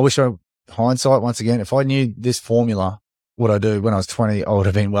 I wish hindsight, once again, if I knew this formula, what I do when I was 20, I would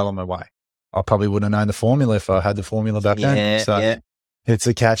have been well on my way. I probably wouldn't have known the formula if I had the formula back then. So it's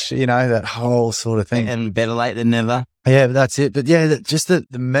a catch, you know, that whole sort of thing. And better late than never. Yeah, but that's it. But yeah, just the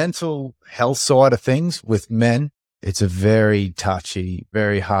mental health side of things with men, it's a very touchy,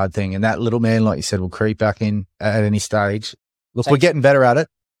 very hard thing. And that little man, like you said, will creep back in at any stage. Look, we're getting better at it.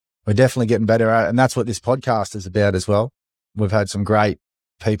 We're definitely getting better at it. And that's what this podcast is about as well. We've had some great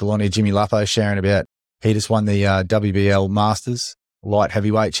people on here. Jimmy Lapo sharing about, he just won the WBL Masters Light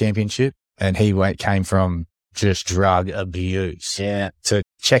Heavyweight Championship. And he came from just drug abuse to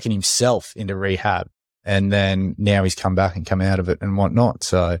checking himself into rehab. And then now he's come back and come out of it and whatnot.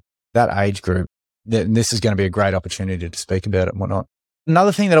 So that age group, this is going to be a great opportunity to speak about it and whatnot.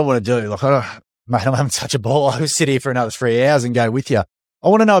 Another thing that I want to do, like, mate, I'm having such a ball. I could sit here for another 3 hours and go with you. I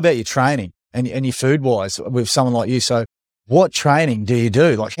want to know about your training and your food wise with someone like you. So what training do you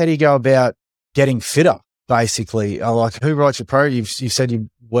do? Like, how do you go about getting fitter, basically? Like, who writes your program? You've said you've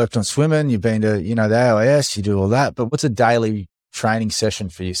worked on swimming, you've been to, you know, the AIS, you do all that, but what's a daily training session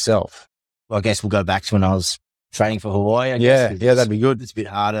for yourself? Well, I guess we'll go back to when I was training for Hawaii. Yeah, that'd be good. It's a bit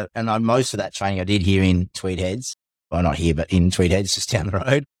harder. And most of that training I did here in Tweed Heads. Well, not here, but in Tweed Heads, just down the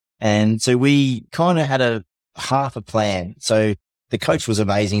road. And so we kind of had a half a plan. So the coach was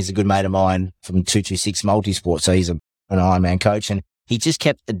amazing. He's a good mate of mine from 226 Multisport. So he's an Ironman coach. And he just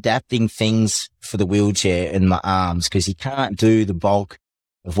kept adapting things for the wheelchair and my arms, because he can't do the bulk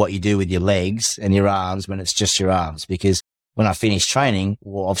of what you do with your legs and your arms when it's just your arms. Because when I finish training,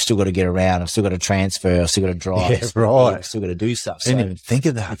 well, I've still got to get around. I've still got to transfer. I've still got to drive. Yeah, right. I've still got to do stuff. I didn't even think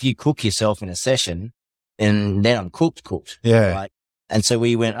of that. If you cook yourself in a session, then I'm cooked. Yeah. Right? And so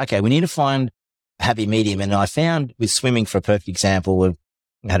we went, okay, we need to find a happy medium. And I found with swimming, for a perfect example, we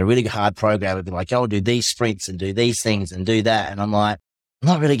had a really hard program. We'd be like, oh, do these sprints and do these things and do that. And I'm like, I'm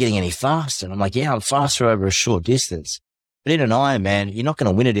not really getting any faster. And I'm like, yeah, I'm faster over a short distance. But in an Ironman, you're not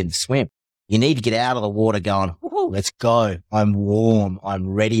going to win it in the swim. You need to get out of the water going, let's go. I'm warm. I'm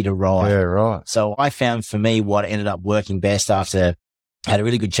ready to ride. Yeah, right. So I found for me what ended up working best after I had a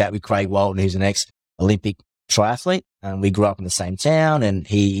really good chat with Craig Walton, who's an ex-Olympic triathlete. And we grew up in the same town and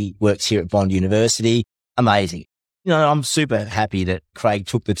he works here at Bond University. Amazing. You know, I'm super happy that Craig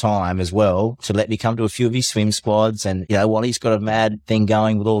took the time as well to let me come to a few of his swim squads. And, you know, while he's got a mad thing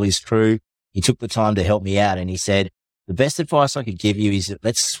going with all his crew, he took the time to help me out. And he said, the best advice I could give you is that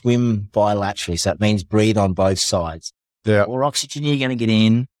let's swim bilaterally. So that means breathe on both sides. Yeah. The more oxygen you're going to get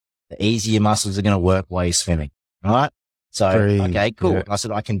in, the easier your muscles are going to work while you're swimming. Right. So, okay, cool. Yeah. I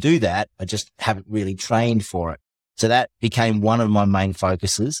said, I can do that. I just haven't really trained for it. So that became one of my main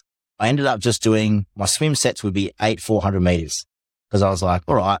focuses. I ended up just doing, my swim sets would be 400 meters, because I was like,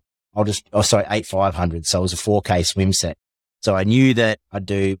 all right, 500. So it was a 4K swim set. So I knew that I'd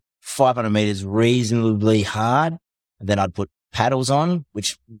do 500 meters reasonably hard. And then I'd put paddles on,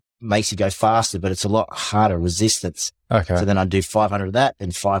 which makes you go faster, but it's a lot harder resistance. Okay. So then I'd do 500 of that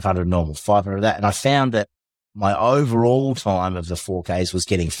and 500 normal, 500 of that. And I found that my overall time of the 4Ks was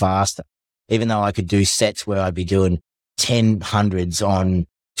getting faster, even though I could do sets where I'd be doing 10 hundreds on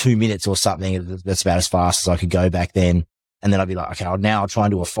 2 minutes or something. That's about as fast as I could go back then. And then I'd be like, okay, I'll try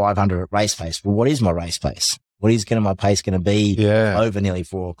and do a 500 at race pace. Well, what is my race pace? What is my pace going to be over nearly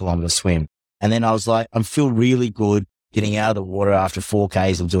 4 kilometer swim? And then I was like, I feel really good getting out of the water after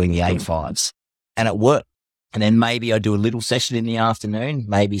 4Ks of doing the 8.5s. And it worked. And then maybe I do a little session in the afternoon,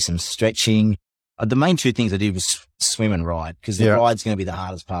 maybe some stretching. The main two things I did was swim and ride, because the ride's going to be the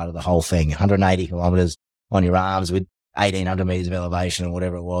hardest part of the whole thing. 180 kilometers on your arms with 1,800 meters of elevation or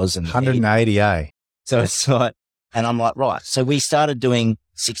whatever it was. And 180, eh? So it's like, and I'm like, right. So we started doing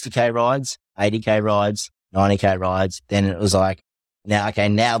 60K rides, 80K rides, 90K rides. Then it was like, now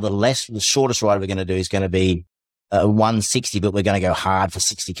the shortest ride we're going to do is going to be 160, but we're going to go hard for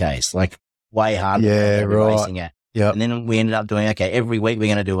 60Ks, like way harder than we're racing at. Yeah. And then we ended up doing, okay, every week we're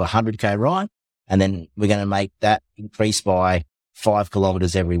going to do a 100K ride, and then we're going to make that increase by 5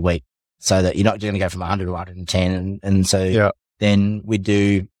 kilometers every week, so that you're not going to go from 100 to 110. And so then we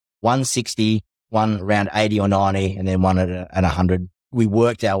do 160, one around 80 or 90, and then one at 100. We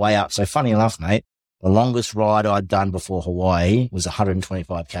worked our way up. So funny enough, mate, the longest ride I'd done before Hawaii was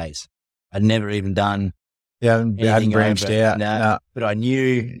 125 Ks. I'd never even done. Yeah, hadn't branched out. No. But I knew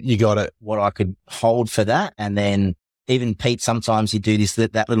you got it, what I could hold for that. And then even Pete, sometimes he'd do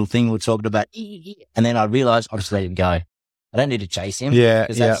that little thing we're talking about. And then I realized I'll just let him go. I don't need to chase him. Yeah.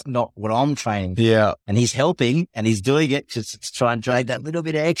 Because that's not what I'm training for. Yeah. And he's helping and he's doing it to try and drag that little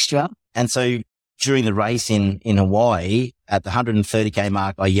bit extra. And so during the race in Hawaii, at the 130K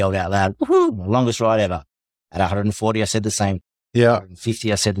mark, I yelled out loud, woohoo, longest ride ever. At 140, I said the same. Yeah.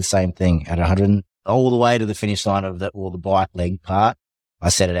 150, I said the same thing. At 100, all the way to the finish line of the bike leg part, I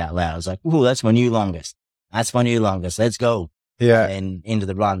said it out loud. I was like, woohoo, that's my new longest. That's my new longest. Let's go. Yeah. And into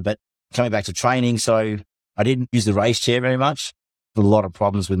the run. But coming back to training, so I didn't use the race chair very much. A lot of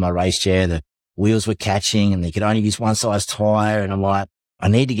problems with my race chair. The wheels were catching and they could only use one size tire. And I'm like, I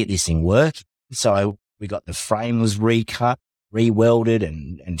need to get this thing working. So we got the frame was recut, re-welded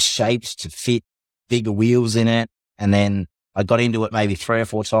and shaped to fit bigger wheels in it. And then I got into it maybe 3 or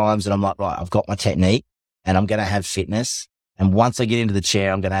 4 times and I'm like, right, I've got my technique and I'm going to have fitness. And once I get into the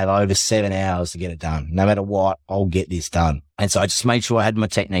chair, I'm going to have over 7 hours to get it done. No matter what, I'll get this done. And so I just made sure I had my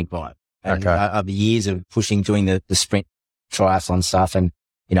technique right. And over years of pushing, doing the sprint triathlon stuff. And,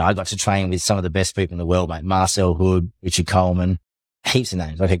 you know, I got to train with some of the best people in the world, mate. Marcel Hood, Richard Coleman, heaps of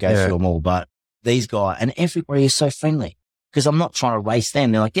names. I could go through them all, but these guys, and everybody is so friendly because I'm not trying to race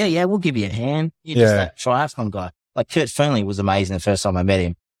them. They're like, yeah, we'll give you a hand. You're just that triathlon guy. Like Kurt Fernley was amazing the first time I met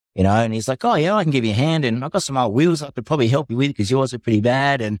him, you know, and he's like, oh yeah, I can give you a hand. And I've got some old wheels I could probably help you with because yours are pretty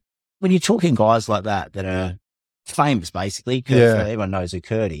bad. And when you're talking guys like that are famous, basically, everyone knows who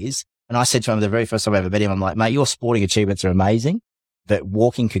Kurt is. And I said to him the very first time I ever met him, I'm like, mate, your sporting achievements are amazing, but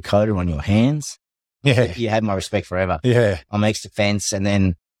walking Kokoda on your hands, you have my respect forever. Yeah. I'm ex-defense. And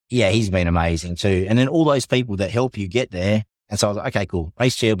then, he's been amazing too. And then all those people that help you get there. And so I was like, okay, cool.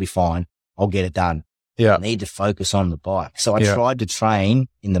 Race chair will be fine. I'll get it done. Yeah. I need to focus on the bike. So I tried to train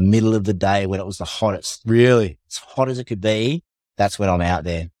in the middle of the day when it was the hottest. Really? As hot as it could be. That's when I'm out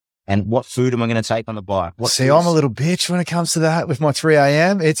there. And what food am I going to take on the bike? See, I'm a little bitch when it comes to that with my 3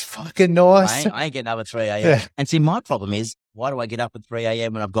 a.m. It's fucking nice. I ain't getting up at 3 a.m. Yeah. And see, my problem is, why do I get up at 3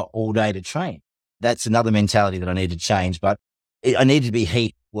 a.m. when I've got all day to train? That's another mentality that I need to change, but I need to be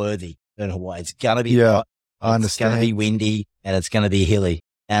heat worthy in Hawaii. It's going to be hot. I understand. It's going to be windy and it's going to be hilly.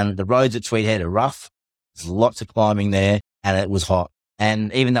 And the roads at Tweed Head are rough. There's lots of climbing there and it was hot.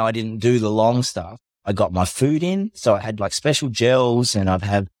 And even though I didn't do the long stuff, I got my food in. So I had like special gels and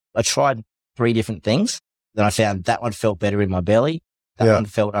I tried 3 different things. Then I found that one felt better in my belly. That one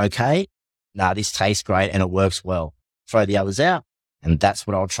felt okay. This tastes great and it works well. Throw the others out and that's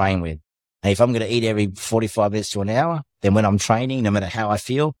what I'll train with. And if I'm going to eat every 45 minutes to an hour, then when I'm training, no matter how I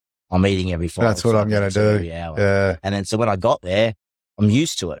feel, I'm eating every 5 That's what I'm going to do. Every hour. Yeah. And then so when I got there, I'm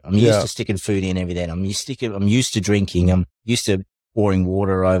used to it. I'm used to sticking food in every day. I'm used to drinking. I'm used to pouring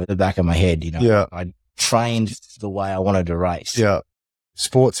water over the back of my head. You know, Yeah. I trained the way I wanted to race. Yeah.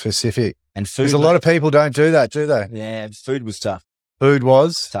 Sport specific. And food. Because a lot of people don't do that, do they? Yeah. Food was tough. Food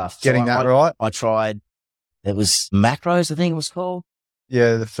was Tough. Getting that right. I tried. It was macros, I think it was called.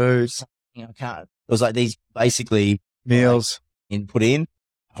 Yeah. The food. You know, I can't. It was like these basically Meals. Put in.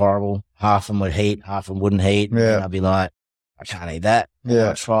 Horrible. Half of them would heat, half of them wouldn't heat. Yeah. And I'd be like, I can't eat that.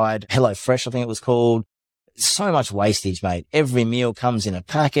 Yeah. I tried Hello Fresh, I think it was called. So much wastage, mate. Every meal comes in a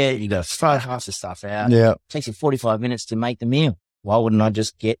packet. You got to throw half the stuff out. Yeah. It takes you 45 minutes to make the meal. Why wouldn't I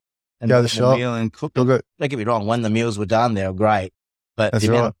just get Go to the shop. meal and cook it? Look at, Don't get me wrong. When the meals were done, they were great. But That's the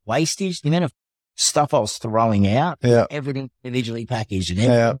amount right. of wastage, the amount of stuff I was throwing out, Yeah. everything individually packaged and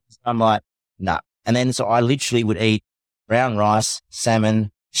everything. Yeah. I'm like, nah. And then so I literally would eat brown rice,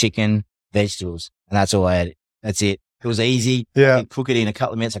 salmon, chicken, vegetables. And that's all I had. That's it. It was easy. Yeah. I could cook it in a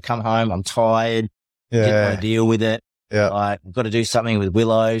couple of minutes. I come home. I'm tired. Yeah. Didn't want to deal with it. Yeah. Like, I've got to do something with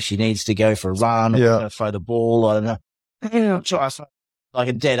Willow. She needs to go for a run. Yeah. I've got to throw the ball. I don't know. Like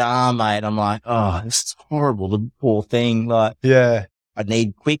a dead arm, mate. I'm like, oh, this is horrible. The poor thing. Like, Yeah. I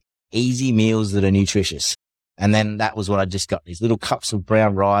need quick, easy meals that are nutritious. And then that was what I just got. These little cups of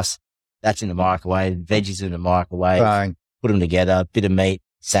brown rice. That's in the microwave. Veggies in the microwave. Bang. Put them together. Bit of meat,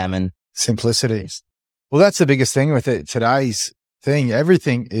 salmon. Simplicity. Well, that's the biggest thing with it. Today's thing,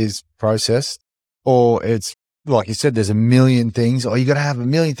 everything is processed. or it's like you said, there's a million things, or you got to have a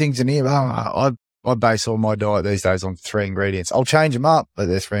million things in here. I base all my diet these days on 3 ingredients. I'll change them up, but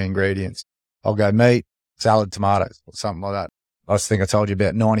they're 3 ingredients. I'll go meat, salad, tomatoes, or something like that. I think I told you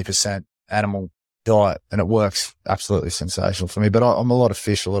about 90% animal diet, and it works absolutely sensational for me. But I'm a lot of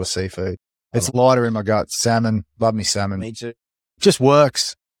fish, a lot of seafood. It's lighter in my gut. Salmon, love me salmon. Me too. Just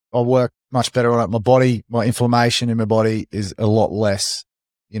works. I work much better on it. My body, my inflammation in my body is a lot less.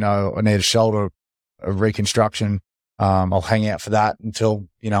 You know, I need a shoulder reconstruction. I'll hang out for that until,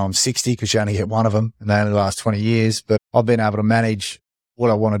 I'm 60 because you only get one of them and they only last 20 years. But I've been able to manage what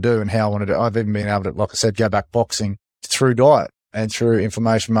I want to do and how I want to do. I've even been able to, like I said, go back boxing through diet and through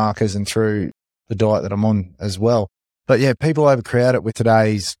inflammation markers and through the diet that I'm on as well. But yeah, people overcrowd it with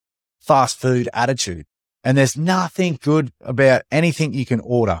today's fast food attitude. And there's nothing good about anything you can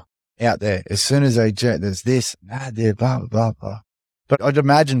order out there. As soon as there's this, blah, blah, blah. But I'd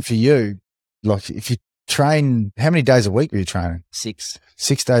imagine for you, like if you train, how many days a week are you training? 6.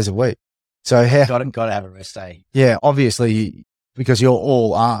 6 days a week. So how? Got to have a rest day. Yeah, obviously, because you're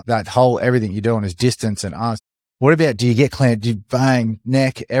all arm, that whole, everything you're doing is distance and arms. What about, do you get clamped? Do you bang,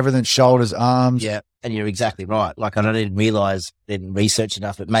 neck, everything, shoulders, arms? Yeah. And you're exactly right. Like I didn't realize, didn't research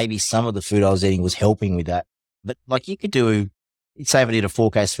enough, but maybe some of the food I was eating was helping with that. But like you could do, say if I did a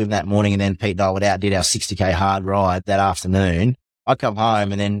 4K swim that morning and then Pete and I went out and did our 60K hard ride that afternoon, I'd come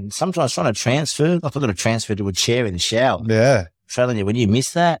home and then sometimes trying to transfer, like I've got to transfer to a chair in the shower. Yeah. I'm telling you, when you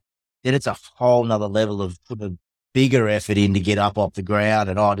miss that, then it's a whole nother level of putting a bigger effort in to get up off the ground.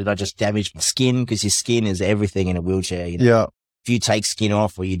 And, did I just damage my skin? Because your skin is everything in a wheelchair. Yeah. If you take skin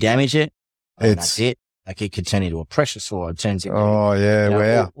off or you damage it, that's it. Like it could turn into a pressure sore. It turns into,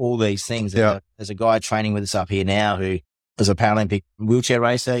 wow. all these things. Yeah. There's a guy training with us up here now who was a Paralympic wheelchair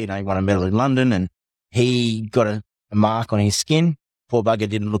racer. He won a medal in London and he got a mark on his skin. Poor bugger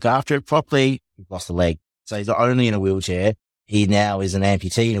didn't look after it properly. He lost a leg. So he's not only in a wheelchair. He now is an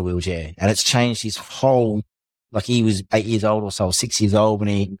amputee in a wheelchair. And it's changed his whole, like he was 8 years old or so, 6 years old when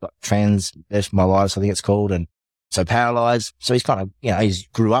he got transmyelitis, I think it's called. And so paralyzed. So he's kind of, he's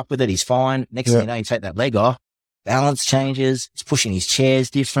grew up with it. He's fine. Next thing you know, you take that leg off, balance changes. He's pushing his chairs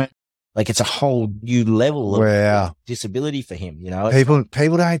different. Like it's a whole new level of disability for him,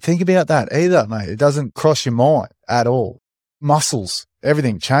 People don't think about that either, mate. It doesn't cross your mind at all. Muscles,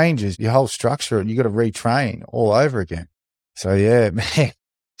 everything changes, your whole structure, and you got to retrain all over again. So yeah, man.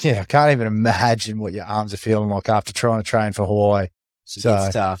 Yeah, I can't even imagine what your arms are feeling like after trying to train for Hawaii. It's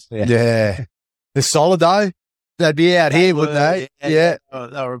tough. Yeah. They're solid though. They'd be out here, wouldn't they? Yeah.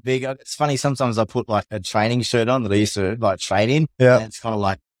 They were big. It's funny. Sometimes I put like a training shirt on that I used to like train in. Yeah. And it's kind of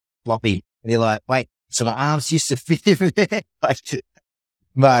like floppy. And you're like, wait, so my arms used to fit in there.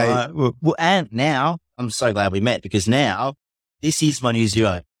 Mate. Well, and now I'm so glad we met because now this is my new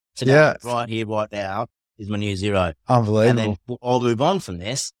zero. Today, right here, right now is my new zero. Unbelievable. And then I'll move on from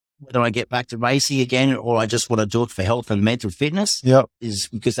this. Whether I get back to racing again or I just want to do it for health and mental fitness is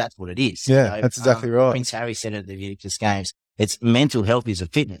because that's what it is. Yeah, that's exactly right. Prince Harry said at the Invictus Games, it's mental health is a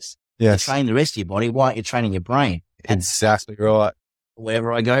fitness. Yes. You train the rest of your body. Why aren't you training your brain? Exactly right.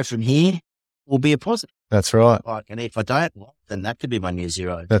 Wherever I go from here will be a positive. That's right. And if I don't, then that could be my new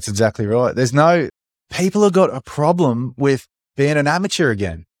zero. That's exactly right. People have got a problem with being an amateur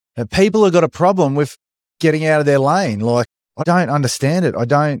again. And people have got a problem with getting out of their lane. Like, I don't understand it.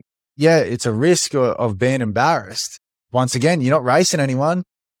 It's a risk of being embarrassed. Once again, you're not racing anyone.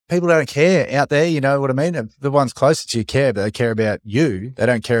 People don't care out there. You know what I mean? The ones closest to you care, but they care about you. They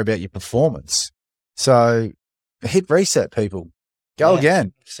don't care about your performance. So hit reset, people. Go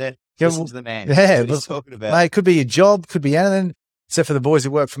again. Listen to the man. Yeah. What he's talking about. Mate, it could be your job, could be anything, except for the boys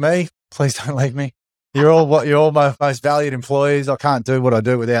who work for me. Please don't leave me. You're all my most valued employees. I can't do what I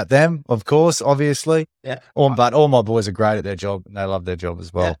do without them, of course, obviously. Yeah. But all my boys are great at their job and they love their job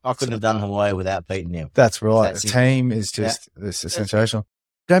as well. Yeah, I couldn't have done Hawaii without beating them. That's right. The team is just it's sensational.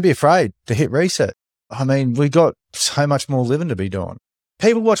 Don't be afraid to hit reset. I mean, we got so much more living to be doing.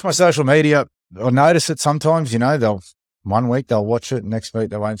 People watch my social media. I notice it sometimes, one week they'll watch it, next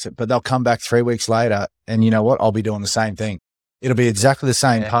week they won't, but they'll come back 3 weeks later and you know what? I'll be doing the same thing. It'll be exactly the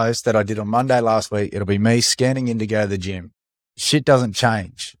same post that I did on Monday last week. It'll be me scanning in to go to the gym. Shit doesn't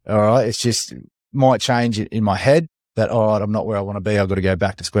change. All right. It's just might change it in my head that, all right, I'm not where I want to be. I've got to go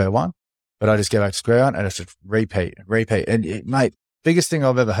back to square one, but I just go back to square one and it's just repeat. And mate, biggest thing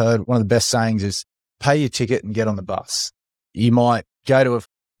I've ever heard, one of the best sayings is pay your ticket and get on the bus. You might go to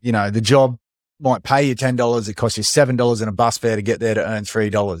the job might pay you $10. It costs you $7 in a bus fare to get there to earn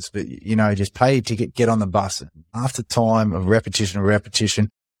 $3. But, just pay your ticket, get on the bus. After time of repetition,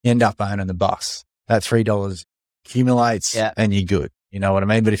 you end up owning the bus. That $3 accumulates and you're good. You know what I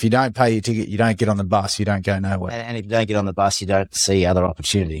mean? But if you don't pay your ticket, you don't get on the bus, you don't go nowhere. And if you don't get on the bus, you don't see other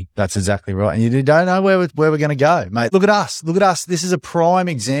opportunity. That's exactly right. And you don't know where we're going to go, mate. Look at us. Look at us. This is a prime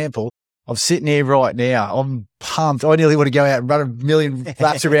example of sitting here right now. I'm pumped. I nearly want to go out and run a million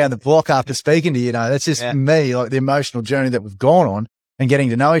laps around the block after speaking to you. That's just me, like the emotional journey that we've gone on and getting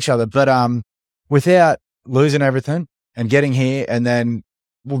to know each other. But without losing everything and getting here, and then,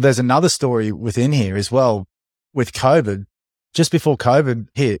 well, there's another story within here as well with COVID. Just before COVID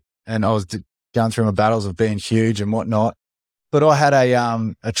hit, and I was going through my battles of being huge and whatnot, but I had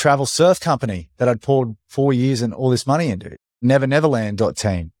a travel surf company that I'd poured 4 years and all this money into,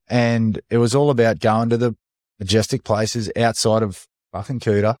 Neverland.team. And it was all about going to the majestic places outside of fucking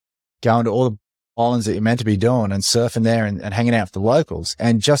Cooter, going to all the islands that you're meant to be doing and surfing there and hanging out with the locals.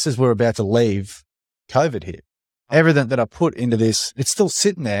 And just as we're about to leave, COVID hit. Everything that I put into this, it's still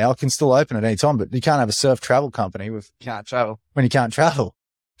sitting there. I can still open it any time, but you can't have a surf travel company when you can't travel.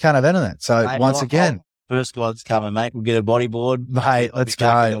 Can't have anything. So mate, once again, first squad's coming, mate. We'll get a bodyboard. Mate, let's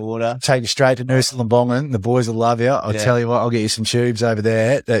go. In the water. Take you straight to Noosa Lombongan. The boys will love you. I'll tell you what, I'll get you some tubes over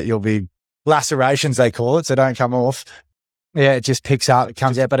there that you'll be lacerations, they call it, so don't come off. Yeah, it just picks up, it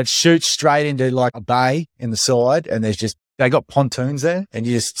comes out, but it shoots straight into like a bay in the side, and they got pontoons there, and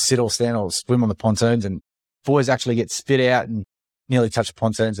you just sit or stand or swim on the pontoons, and boys actually get spit out and nearly touch the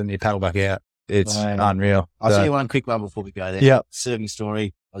pontoons and you paddle back out. It's unreal. I'll tell you one quick one before we go there. Yeah. Surfing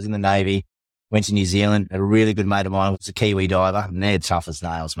story. I was in the Navy, went to New Zealand, a really good mate of mine was a Kiwi diver, and they're tough as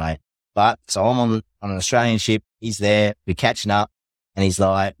nails, mate. But so I'm on an Australian ship. He's there. We're catching up, and he's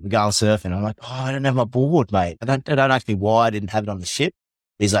like, we're going surfing. I'm like, oh, I don't have my board, mate. I don't ask me why I didn't have it on the ship.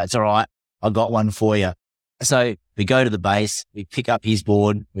 He's like, it's all right. I got one for you. So we go to the base, we pick up his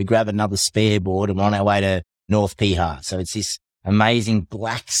board, we grab another spare board, and we're on our way to North Piha. So it's this amazing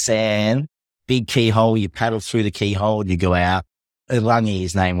black sand, big keyhole. You paddle through the keyhole, you go out. Lungy,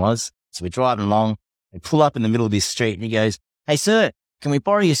 his name was. So we're driving along. We pull up in the middle of this street, and he goes, hey, sir, can we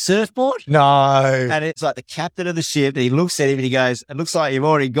borrow your surfboard? No. And it's like the captain of the ship, and he looks at him and he goes, it looks like you've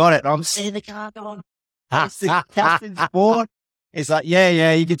already got it. And I'm sitting in the car going, it's the captain's board. He's like,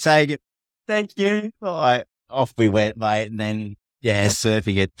 yeah, you can take it. Thank you. All right. Off we went, mate. And then,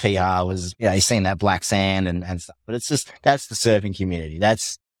 surfing at PR was, you've seen that black sand and stuff. But it's just, that's the surfing community.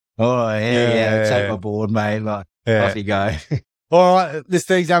 That's, take my board, mate. Like, off you go. All right, this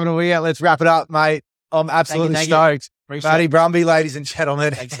thing's having a wee out. Let's wrap it up, mate. I'm absolutely stoked. Matty Brumby, ladies and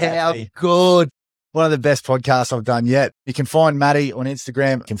gentlemen. How good. One of the best podcasts I've done yet. You can find Matty on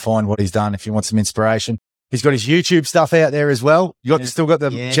Instagram. You can find what he's done if you want some inspiration. He's got his YouTube stuff out there as well. Still got the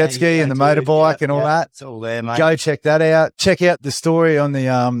jet ski and the motorbike and all that. It's all there, mate. Go check that out. Check out the story on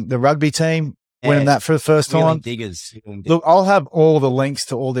the rugby team. Winning that for the first time. Diggers. Look, I'll have all the links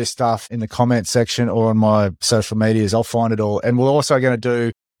to all this stuff in the comment section or on my social medias. I'll find it all. And we're also going to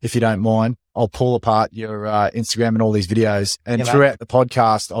do, if you don't mind, I'll pull apart your Instagram and all these videos. And throughout the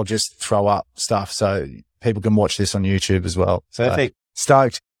podcast, I'll just throw up stuff so people can watch this on YouTube as well. Perfect. So,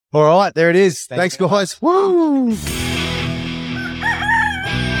 stoked. All right, there it is. Thanks guys. Woo!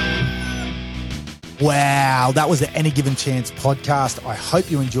 Wow, that was the Any Given Chance podcast. I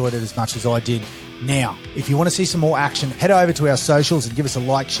hope you enjoyed it as much as I did. Now, if you want to see some more action, head over to our socials and give us a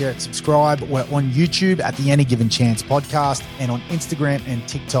like, share it, subscribe. We're on YouTube at the Any Given Chance podcast and on Instagram and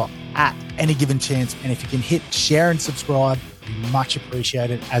TikTok at Any Given Chance. And if you can hit share and subscribe, it'd be much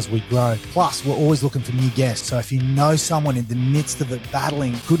appreciated as we grow. Plus, we're always looking for new guests. So if you know someone in the midst of it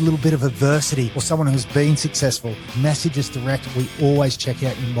battling a good little bit of adversity or someone who's been successful, message us direct. We always check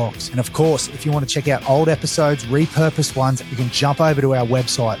out inbox. And of course, if you want to check out old episodes, repurposed ones, you can jump over to our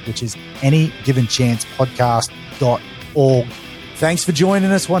website, which is anygivenchancepodcast.org. Thanks for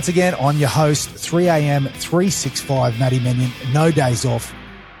joining us once again. I'm your host, 3am 365 Matty Minion. No days off,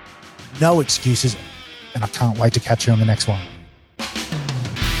 no excuses, and I can't wait to catch you on the next one.